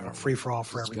that just sort of a free-for-all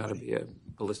for everybody? It's got to be a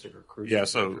ballistic or cruise. Yeah,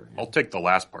 so I'll take the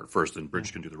last part first, and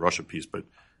Bridge can do the Russia piece, but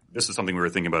this is something we were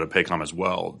thinking about at PACOM as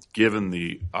well. Given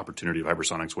the opportunity of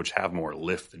hypersonics, which have more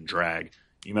lift and drag,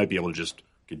 you might be able to just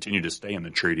continue to stay in the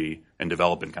treaty and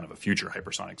develop in kind of a future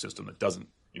hypersonic system that doesn't,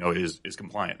 is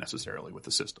compliant necessarily with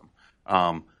the system.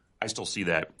 I still see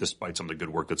that, despite some of the good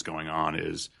work that's going on,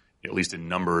 is at least in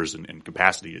numbers and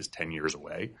capacity is 10 years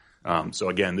away. So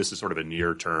again, this is sort of a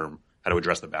near term, how to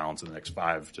address the balance in the next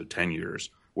 5 to 10 years,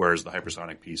 whereas the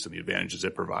hypersonic piece and the advantages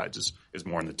it provides is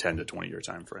more in the 10 to 20 year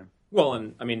time frame. Well,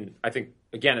 and I mean, I think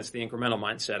again, it's the incremental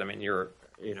mindset. I mean, you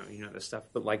know this stuff,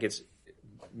 but it's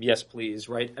yes, please,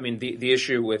 right? I mean, the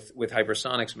issue with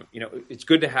hypersonics, it's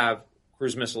good to have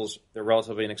cruise missiles. They're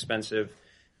relatively inexpensive.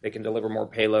 They can deliver more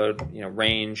payload,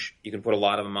 range. You can put a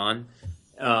lot of them on.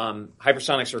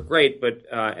 Hypersonics are great, but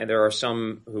and there are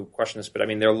some who question this, but I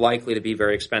mean, they're likely to be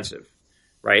very expensive,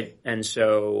 right? And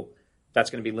so that's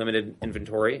going to be limited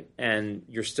inventory, and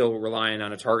you're still relying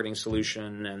on a targeting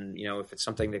solution, and if it's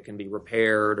something that can be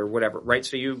repaired or whatever, right?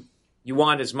 So You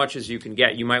want as much as you can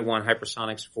get. You might want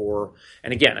hypersonics for,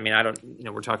 and again, I mean, I don't,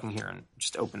 we're talking here in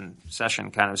just open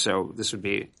session kind of, so this would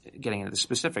be getting into the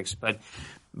specifics, but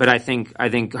I think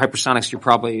hypersonics, you're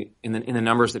probably in the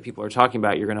numbers that people are talking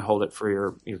about, you're going to hold it for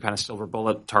your kind of silver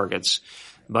bullet targets.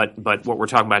 But what we're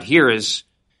talking about here is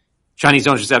Chinese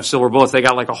don't just have silver bullets. They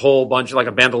got like a whole bunch, like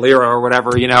a bandolera or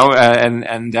whatever,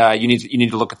 and you need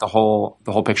to look at the whole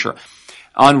picture.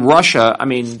 On Russia, I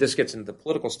mean, this gets into the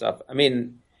political stuff. I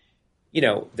mean,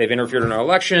 they've interfered in our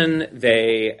election.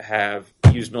 They have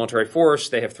used military force.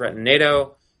 They have threatened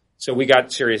NATO. So we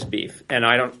got serious beef, and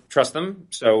I don't trust them.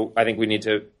 So I think we need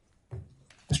to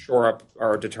shore up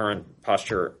our deterrent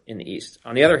posture in the East.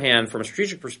 On the other hand, from a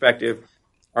strategic perspective,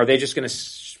 are they just going to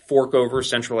fork over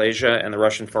Central Asia and the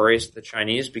Russian Far East, the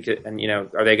Chinese?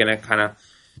 Are they going to kind of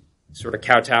sort of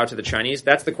kowtow to the Chinese?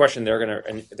 That's the question they're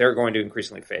going to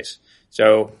increasingly face.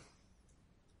 So,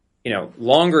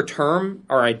 longer term,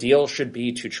 our ideal should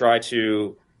be to try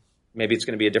to, maybe it's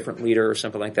going to be a different leader or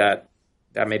something like that.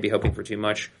 That may be hoping for too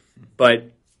much,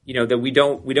 but that we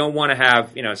don't want to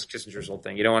have, it's Kissinger's old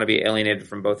thing. You don't want to be alienated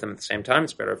from both of them at the same time.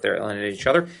 It's better if they're alienated each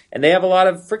other, and they have a lot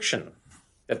of friction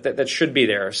that should be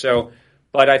there. So,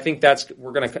 but I think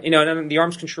we're going to, and the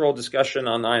arms control discussion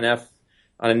on INF,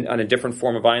 on a different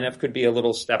form of INF could be a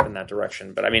little step in that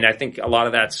direction. But I mean, I think a lot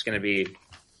of that's going to be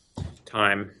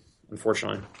time,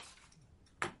 unfortunately.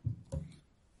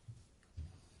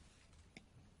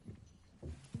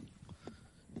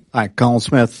 Hi, Colin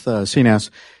Smith, CNAS.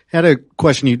 Had a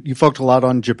question. You focused a lot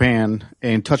on Japan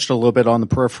and touched a little bit on the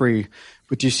periphery,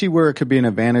 but do you see where it could be an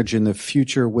advantage in the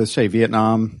future with, say,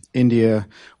 Vietnam, India,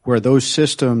 where those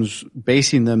systems,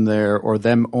 basing them there or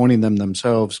them owning them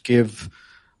themselves, give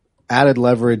added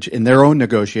leverage in their own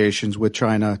negotiations with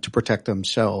China to protect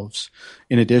themselves,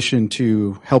 in addition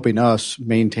to helping us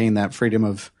maintain that freedom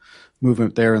of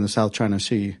movement there in the South China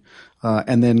Sea?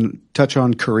 And then touch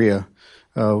on Korea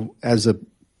as a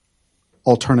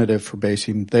alternative for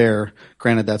basing there.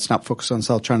 Granted, that's not focused on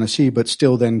South China Sea, but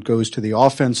still then goes to the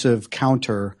offensive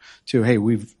counter to, hey,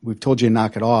 we've told you to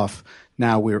knock it off.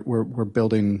 Now we're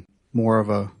building more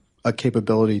of a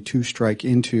capability to strike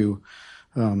into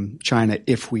China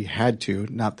if we had to.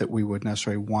 Not that we would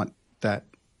necessarily want that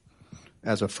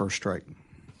as a first strike.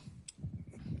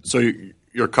 So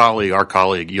our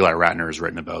colleague Eli Ratner has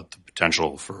written about the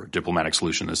potential for a diplomatic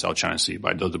solution in the South China Sea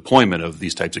by the deployment of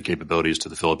these types of capabilities to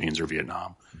the Philippines or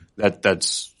Vietnam.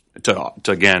 That's to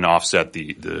again offset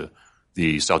the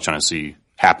South China Sea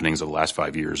happenings of the last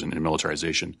 5 years in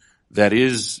militarization. That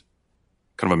is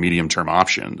kind of a medium-term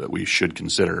option that we should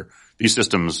consider. These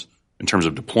systems, in terms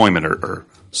of deployment, are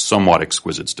somewhat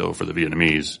exquisite still for the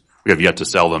Vietnamese. We have yet to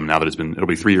sell them now that it'll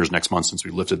be 3 years next month since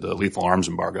we lifted the lethal arms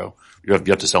embargo. We have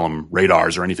yet to sell them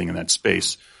radars or anything in that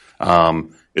space.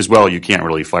 As well, you can't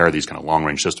really fire these kind of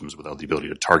long-range systems without the ability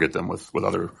to target them with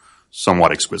other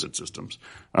somewhat exquisite systems.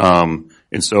 And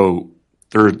so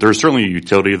there's certainly a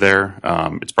utility there.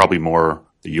 It's probably more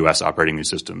the U.S. operating these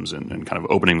systems and kind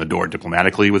of opening the door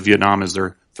diplomatically with Vietnam as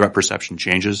their threat perception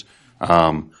changes.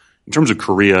 In terms of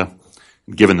Korea,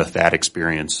 given the THAAD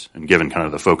experience and given kind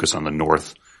of the focus on the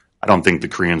North, I don't think the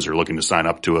Koreans are looking to sign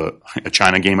up to a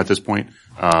China game at this point,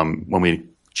 when we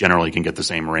generally can get the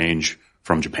same range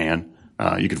from Japan.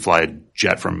 You could fly a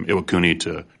jet from Iwakuni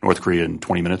to North Korea in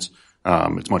 20 minutes.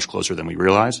 It's much closer than we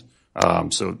realize.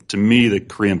 So to me, the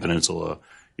Korean Peninsula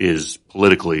is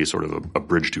politically sort of a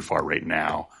bridge too far right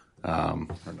now. I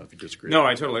don't know if you disagree. No,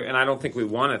 I totally, and I don't think we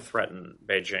want to threaten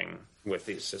Beijing with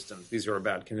these systems. These are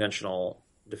about conventional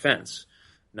defense,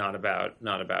 not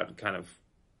about kind of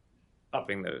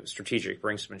upping the strategic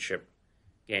brinksmanship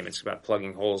game. It's about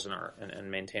plugging holes in and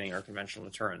maintaining our conventional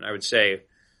deterrent. I would say,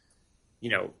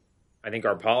 I think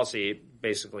our policy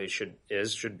basically should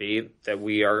be that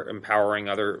we are empowering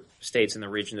other states in the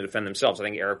region to defend themselves. I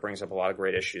think Eric brings up a lot of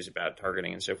great issues about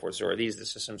targeting and so forth. So are these the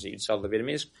systems that you'd sell to the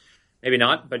Vietnamese? Maybe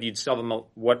not, but you'd sell them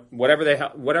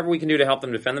whatever we can do to help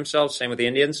them defend themselves. Same with the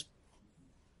Indians.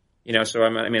 So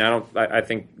I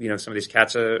think some of these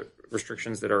CATSA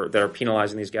restrictions that are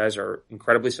penalizing these guys are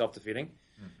incredibly self-defeating.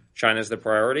 Mm-hmm. China's the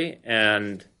priority,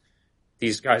 and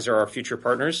these guys are our future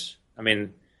partners. I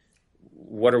mean,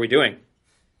 what are we doing?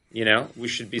 We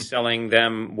should be selling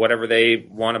them whatever they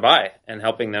want to buy and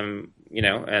helping them,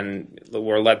 and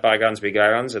we'll let bygones be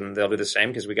bygones, and they'll do the same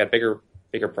because we got bigger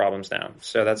problems now.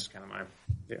 So that's kind of my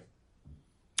view.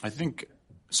 I think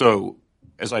so.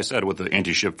 As I said, with the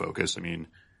anti-ship focus, I mean,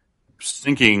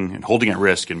 sinking and holding at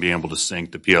risk and being able to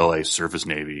sink the PLA surface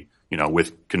navy,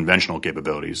 with conventional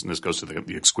capabilities, and this goes to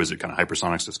the exquisite kind of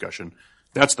hypersonics discussion,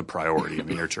 that's the priority in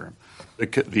the near term.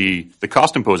 The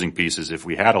cost imposing piece is if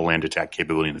we had a land attack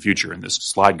capability in the future, and this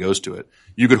slide goes to it,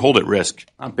 you could hold at risk,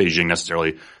 not Beijing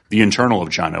necessarily, the internal of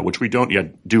China, which we don't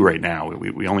yet do right now.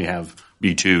 We only have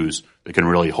B-2s that can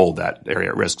really hold that area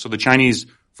at risk. So the Chinese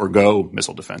forgo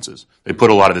missile defenses. They put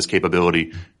a lot of this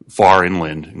capability far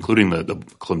inland, including the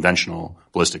conventional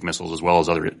ballistic missiles, as well as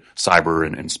other cyber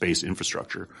and space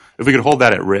infrastructure. If we could hold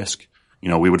that at risk,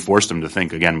 we would force them to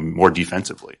think, again, more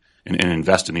defensively and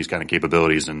invest in these kind of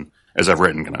capabilities. And as I've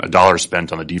written, kind of $1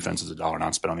 spent on the defense is $1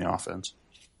 not spent on the offense.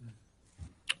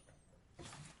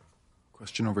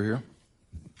 Question over here.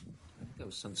 That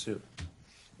was Sun Tzu.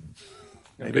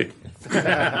 Maybe.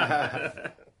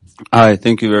 Hi,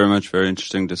 thank you very much. Very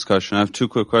interesting discussion. I have two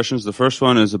quick questions. The first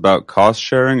one is about cost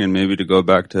sharing, and maybe to go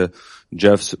back to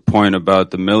Jeff's point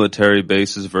about the military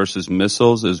bases versus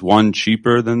missiles. Is one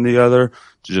cheaper than the other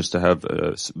to have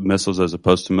missiles as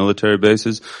opposed to military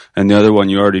bases? And the other one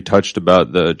you already touched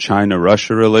about, the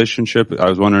China-Russia relationship. I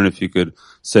was wondering if you could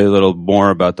say a little more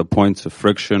about the points of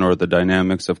friction or the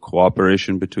dynamics of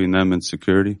cooperation between them and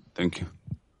security. Thank you.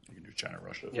 You can do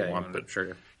China-Russia if you want, but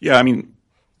sure. Yeah, I mean,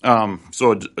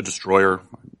 so a destroyer,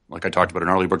 like I talked about, an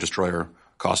Arleigh Burke destroyer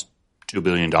costs $2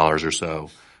 billion or so.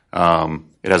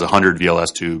 It has 100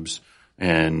 VLS tubes,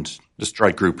 and the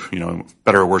strike group,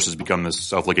 better or worse, has become this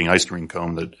self-licking ice cream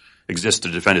cone that exists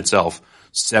to defend itself.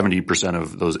 70%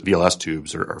 of those VLS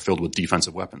tubes are filled with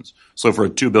defensive weapons. So for a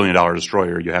 $2 billion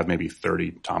destroyer, you have maybe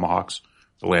 30 Tomahawks,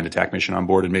 the land attack mission on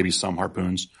board, and maybe some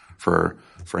Harpoons for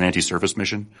an anti-surface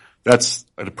mission. That's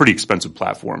a pretty expensive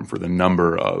platform for the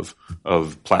number of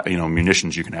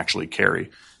munitions you can actually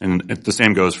carry. And the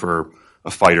same goes for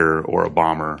a fighter or a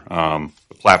bomber.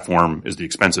 The platform is the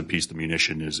expensive piece. The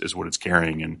munition is what it's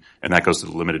carrying. And that goes to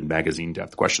the limited magazine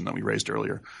depth question that we raised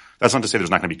earlier. That's not to say there's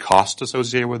not going to be cost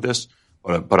associated with this,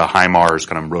 but a HIMARS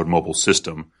kind of road mobile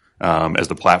system, as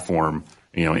the platform,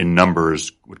 in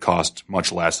numbers would cost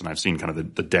much less. And I've seen kind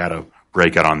of the data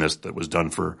breakout on this that was done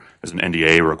as an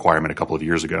NDA requirement a couple of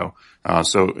years ago.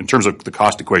 So in terms of the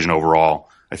cost equation overall,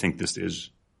 I think this is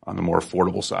on the more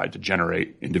affordable side to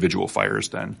generate individual fires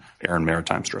than air and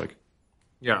maritime strike.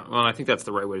 Yeah, well, I think that's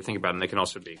the right way to think about it, and they can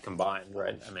also be combined,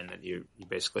 right? I mean, that you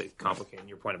basically complicating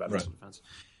your point about missile defense.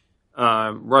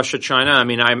 Russia, China, I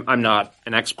mean, I'm not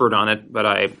an expert on it, but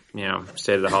I,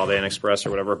 stayed at the Holiday Inn Express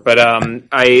or whatever. But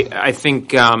I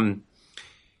think,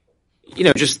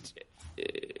 just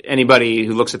anybody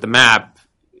who looks at the map,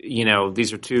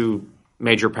 these are two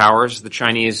major powers. The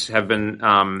Chinese have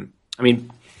been,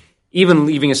 even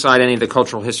leaving aside any of the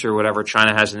cultural history or whatever,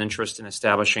 China has an interest in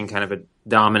establishing kind of a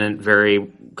dominant, very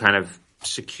kind of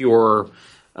secure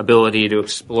ability to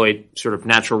exploit sort of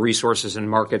natural resources and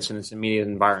markets in its immediate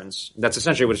environs. That's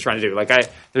essentially what it's trying to do.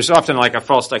 There's often a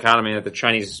false dichotomy that the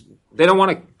Chinese, they don't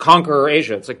want to conquer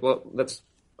Asia. It's like, well, that's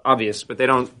obvious, but they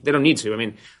don't need to. I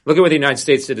mean, look at what the United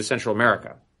States did to Central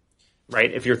America, right?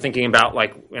 If you're thinking about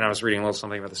when I was reading a little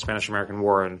something about the Spanish-American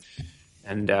War and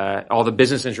all the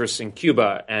business interests in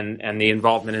Cuba and the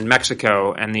involvement in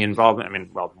Mexico and the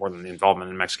involvement, more than the involvement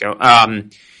in Mexico.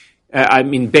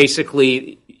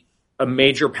 Basically, a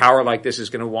major power like this is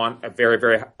going to want a very,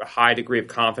 very high degree of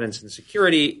confidence and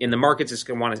security in the markets. It's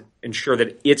going to want to ensure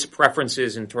that its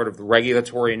preferences and sort of the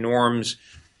regulatory norms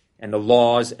and the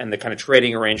laws and the kind of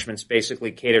trading arrangements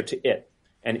basically cater to it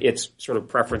and its sort of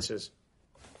preferences.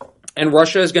 And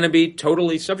Russia is going to be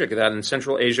totally subject to that. In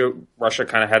Central Asia, Russia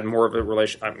kind of had more of a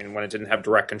relation. When it didn't have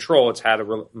direct control, it's had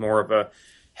more of a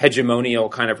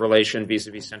hegemonial kind of relation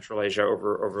vis-a-vis Central Asia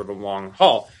over the long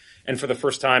haul. And for the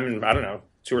first time in, 200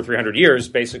 or 300 years,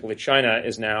 basically China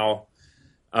is now,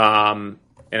 and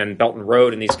Belt and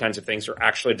Road and these kinds of things are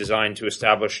actually designed to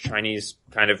establish Chinese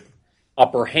kind of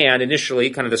upper hand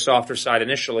initially, kind of the softer side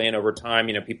initially, and over time,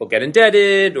 people get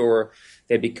indebted or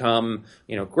they become,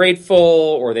 grateful,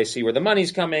 or they see where the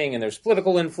money's coming and there's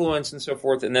political influence and so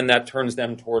forth. And then that turns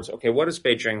them towards, okay, what does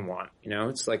Beijing want?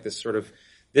 It's like this sort of,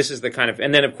 this is the kind of,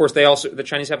 and then of course the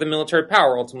Chinese have the military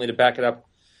power ultimately to back it up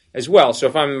as well. So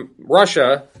if I'm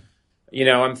Russia,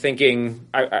 I'm thinking,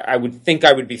 I would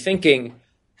be thinking,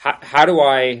 how do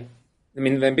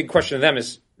the big question to them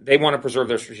is they want to preserve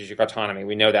their strategic autonomy.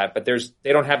 We know that, but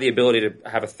they don't have the ability to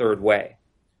have a third way.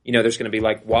 There's going to be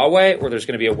like Huawei, or there's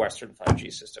going to be a Western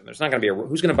 5G system. There's not going to be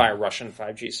who's going to buy a Russian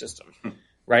 5G system,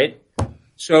 right?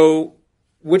 So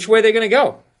which way are they going to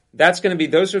go? That's going to be,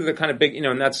 those are the kind of big,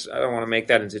 and that's, I don't want to make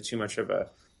that into too much of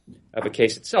a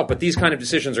case itself, but these kind of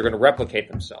decisions are going to replicate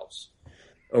themselves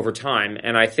over time.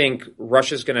 And I think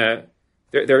Russia's going to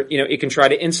it can try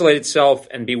to insulate itself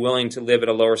and be willing to live at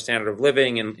a lower standard of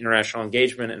living and international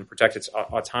engagement and protect its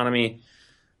autonomy.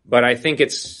 But I think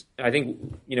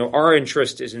our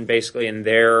interest is in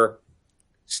their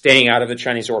staying out of the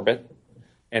Chinese orbit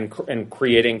and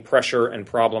creating pressure and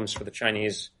problems for the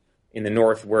Chinese in the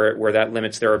north, where that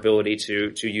limits their ability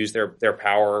to use their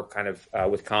power kind of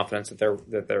with confidence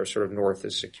that their sort of north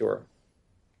is secure.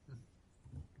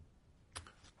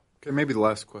 Okay, maybe the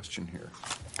last question here.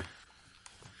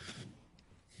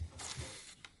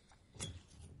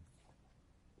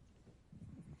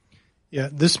 Yeah,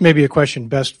 this may be a question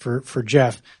best for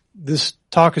Jeff. This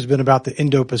talk has been about the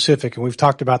Indo-Pacific, and we've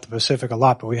talked about the Pacific a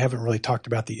lot, but we haven't really talked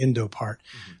about the Indo part.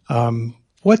 Mm-hmm.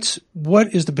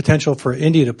 What is the potential for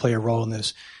India to play a role in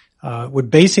this?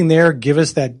 Would basing there give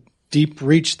us that deep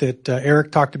reach that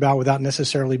Eric talked about without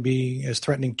necessarily being as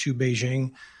threatening to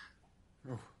Beijing?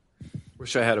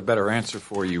 Wish I had a better answer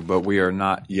for you, but we are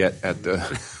not yet at the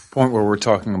point where we're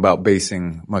talking about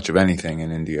basing much of anything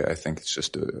in India. I think it's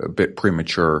just a bit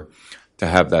premature to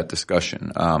have that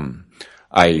discussion.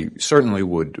 I certainly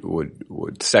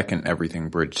would second everything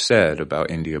Bridge said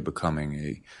about India becoming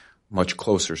a much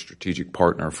closer strategic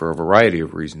partner for a variety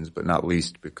of reasons, but not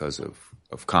least because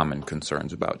of common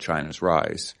concerns about China's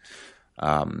rise.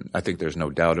 I think there's no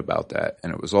doubt about that.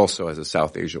 And it was also, as a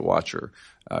South Asia watcher,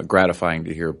 gratifying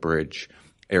to hear Bridge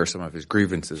air some of his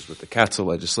grievances with the CAATSA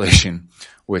legislation,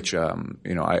 which,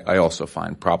 I also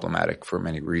find problematic for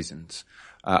many reasons.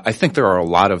 I think there are a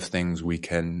lot of things we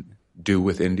can do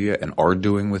with India and are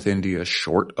doing with India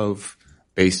short of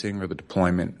basing or the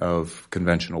deployment of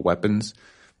conventional weapons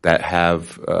that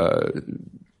have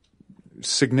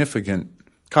significant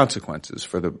consequences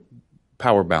for the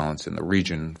power balance in the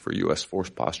region, for U.S. force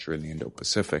posture in the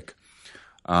Indo-Pacific.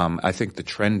 I think the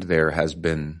trend there has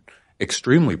been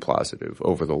extremely positive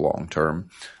over the long term.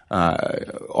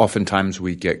 Oftentimes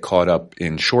we get caught up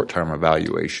in short-term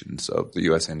evaluations of the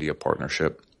U.S.-India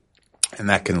partnership, and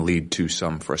that can lead to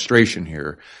some frustration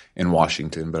here in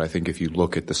Washington. But I think if you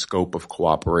look at the scope of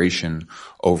cooperation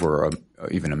over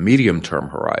even a medium-term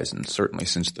horizon, certainly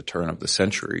since the turn of the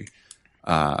century,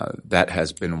 that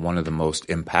has been one of the most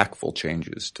impactful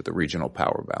changes to the regional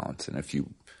power balance. And if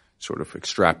you sort of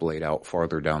extrapolate out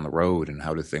farther down the road and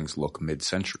how do things look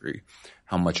mid-century,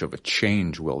 how much of a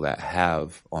change will that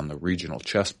have on the regional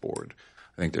chessboard?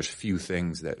 I think there's few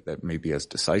things that may be as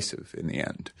decisive in the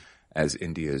end as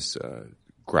India's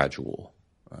gradual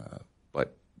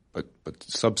but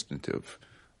substantive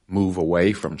move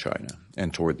away from China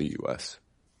and toward the U.S.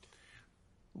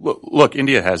 Look,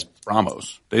 India has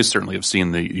BrahMos. They certainly have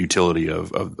seen the utility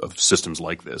of systems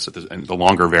like this, and the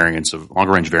longer range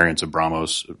variants of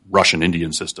BrahMos,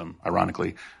 Russian-Indian system,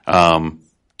 ironically,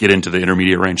 get into the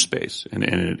intermediate range space, and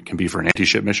it can be for an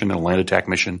anti-ship mission, a land attack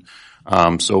mission.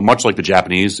 So much like the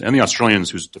Japanese and the Australians,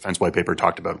 whose defense white paper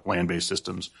talked about land-based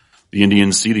systems, the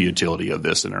Indians see the utility of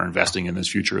this and are investing in this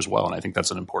future as well. And I think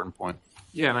that's an important point.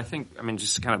 Yeah, and I think,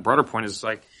 just a kind of broader point is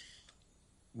like,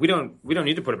 we don't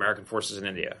need to put American forces in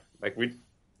India.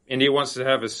 India wants to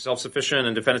have a self-sufficient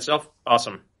and defend itself.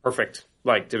 Awesome. Perfect.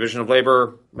 Division of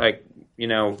labor, we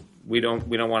don't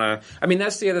want to,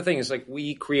 that's the other thing is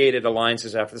we created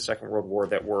alliances after the Second World War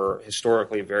that were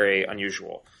historically very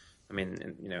unusual. Some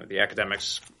of the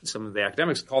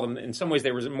academics call them, in some ways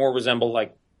they more resemble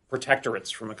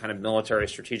protectorates from a kind of military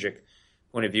strategic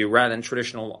point of view rather than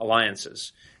traditional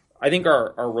alliances. I think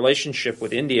our relationship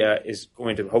with India is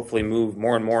going to hopefully move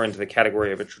more and more into the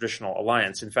category of a traditional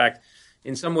alliance. In fact,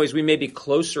 in some ways, we may be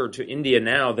closer to India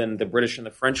now than the British and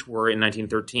the French were in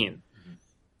 1913.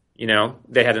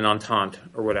 Mm-hmm. They had an entente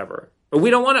or whatever. But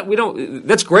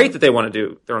that's great that they want to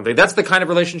do their own thing. That's the kind of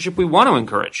relationship we want to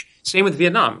encourage. Same with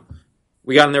Vietnam.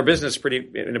 We got in their business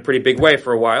in a pretty big way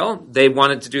for a while. They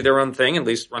wanted to do their own thing, at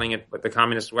least running it the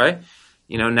communist way.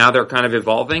 Now they're kind of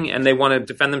evolving and they want to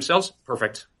defend themselves.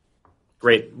 Perfect.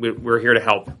 Great. We're here to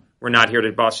help. We're not here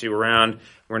to boss you around.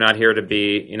 We're not here to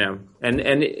be,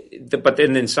 but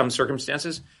then in some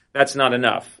circumstances, that's not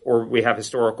enough, or we have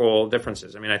historical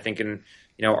differences. I think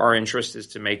our interest is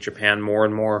to make Japan more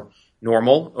and more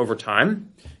normal over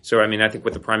time. So, I think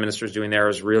what the Prime Minister is doing there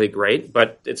is really great,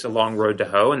 but it's a long road to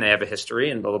hoe, and they have a history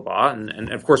and blah, blah, blah.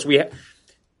 And of course,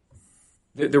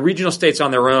 the regional states on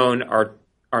their own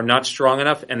are not strong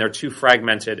enough, and they're too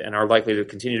fragmented and are likely to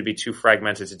continue to be too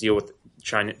fragmented to deal with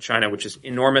China, which is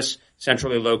enormous,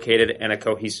 centrally located, and a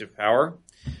cohesive power.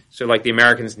 So the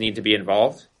Americans need to be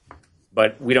involved,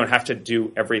 but we don't have to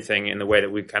do everything in the way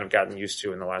that we've kind of gotten used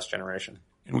to in the last generation.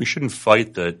 And we shouldn't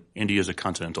fight that India is a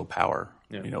continental power.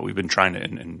 Yeah. We've been trying to,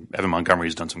 and Evan Montgomery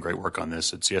has done some great work on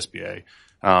this at CSBA.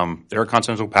 They're a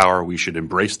continental power. We should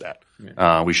embrace that.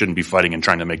 Yeah. We shouldn't be fighting and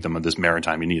trying to make them this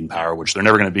maritime Indian power, which they're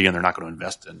never going to be, and they're not going to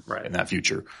invest in that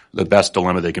future. The best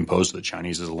dilemma they can pose to the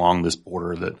Chinese is along this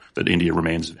border that India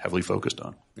remains heavily focused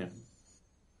on. Yeah.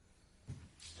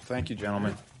 Thank you,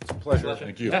 gentlemen. It's a pleasure.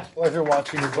 Thank you. Yeah. Pleasure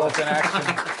watching you both in action.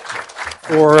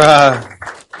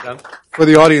 For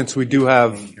the audience, we do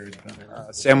have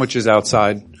sandwiches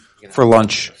outside for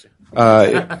lunch.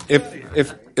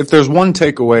 If there's one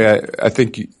takeaway I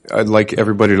think I'd like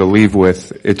everybody to leave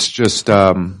with, it's just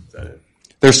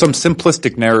there's some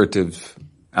simplistic narrative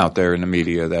out there in the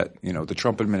media that the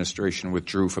Trump administration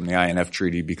withdrew from the INF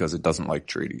Treaty because it doesn't like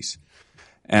treaties.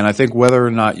 And I think whether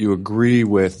or not you agree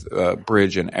with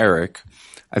Bridge and Eric,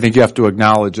 I think you have to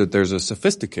acknowledge that there's a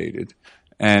sophisticated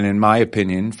and, in my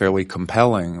opinion, fairly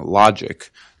compelling logic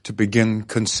to begin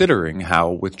considering how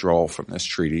withdrawal from this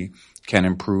treaty can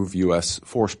improve U.S.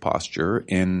 force posture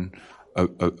in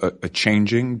a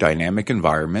changing, dynamic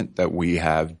environment that we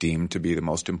have deemed to be the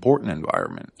most important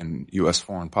environment in U.S.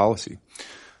 foreign policy.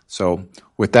 So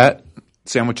with that,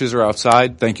 sandwiches are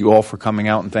outside. Thank you all for coming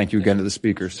out, and thank you again to the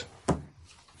speakers.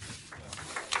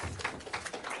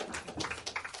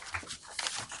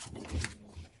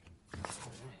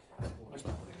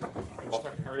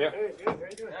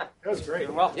 That was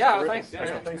great. Well, yeah, thanks.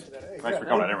 Yeah, thanks for that. Hey, Thanks for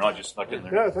coming. I didn't realize you snuck in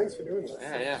there. No, thanks for doing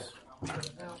that. Yeah.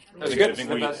 I think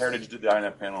Heritage did the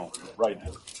INF panel right.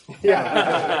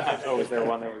 Yeah. Oh, was there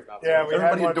one that was not? Yeah, we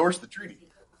everybody endorsed the treaty.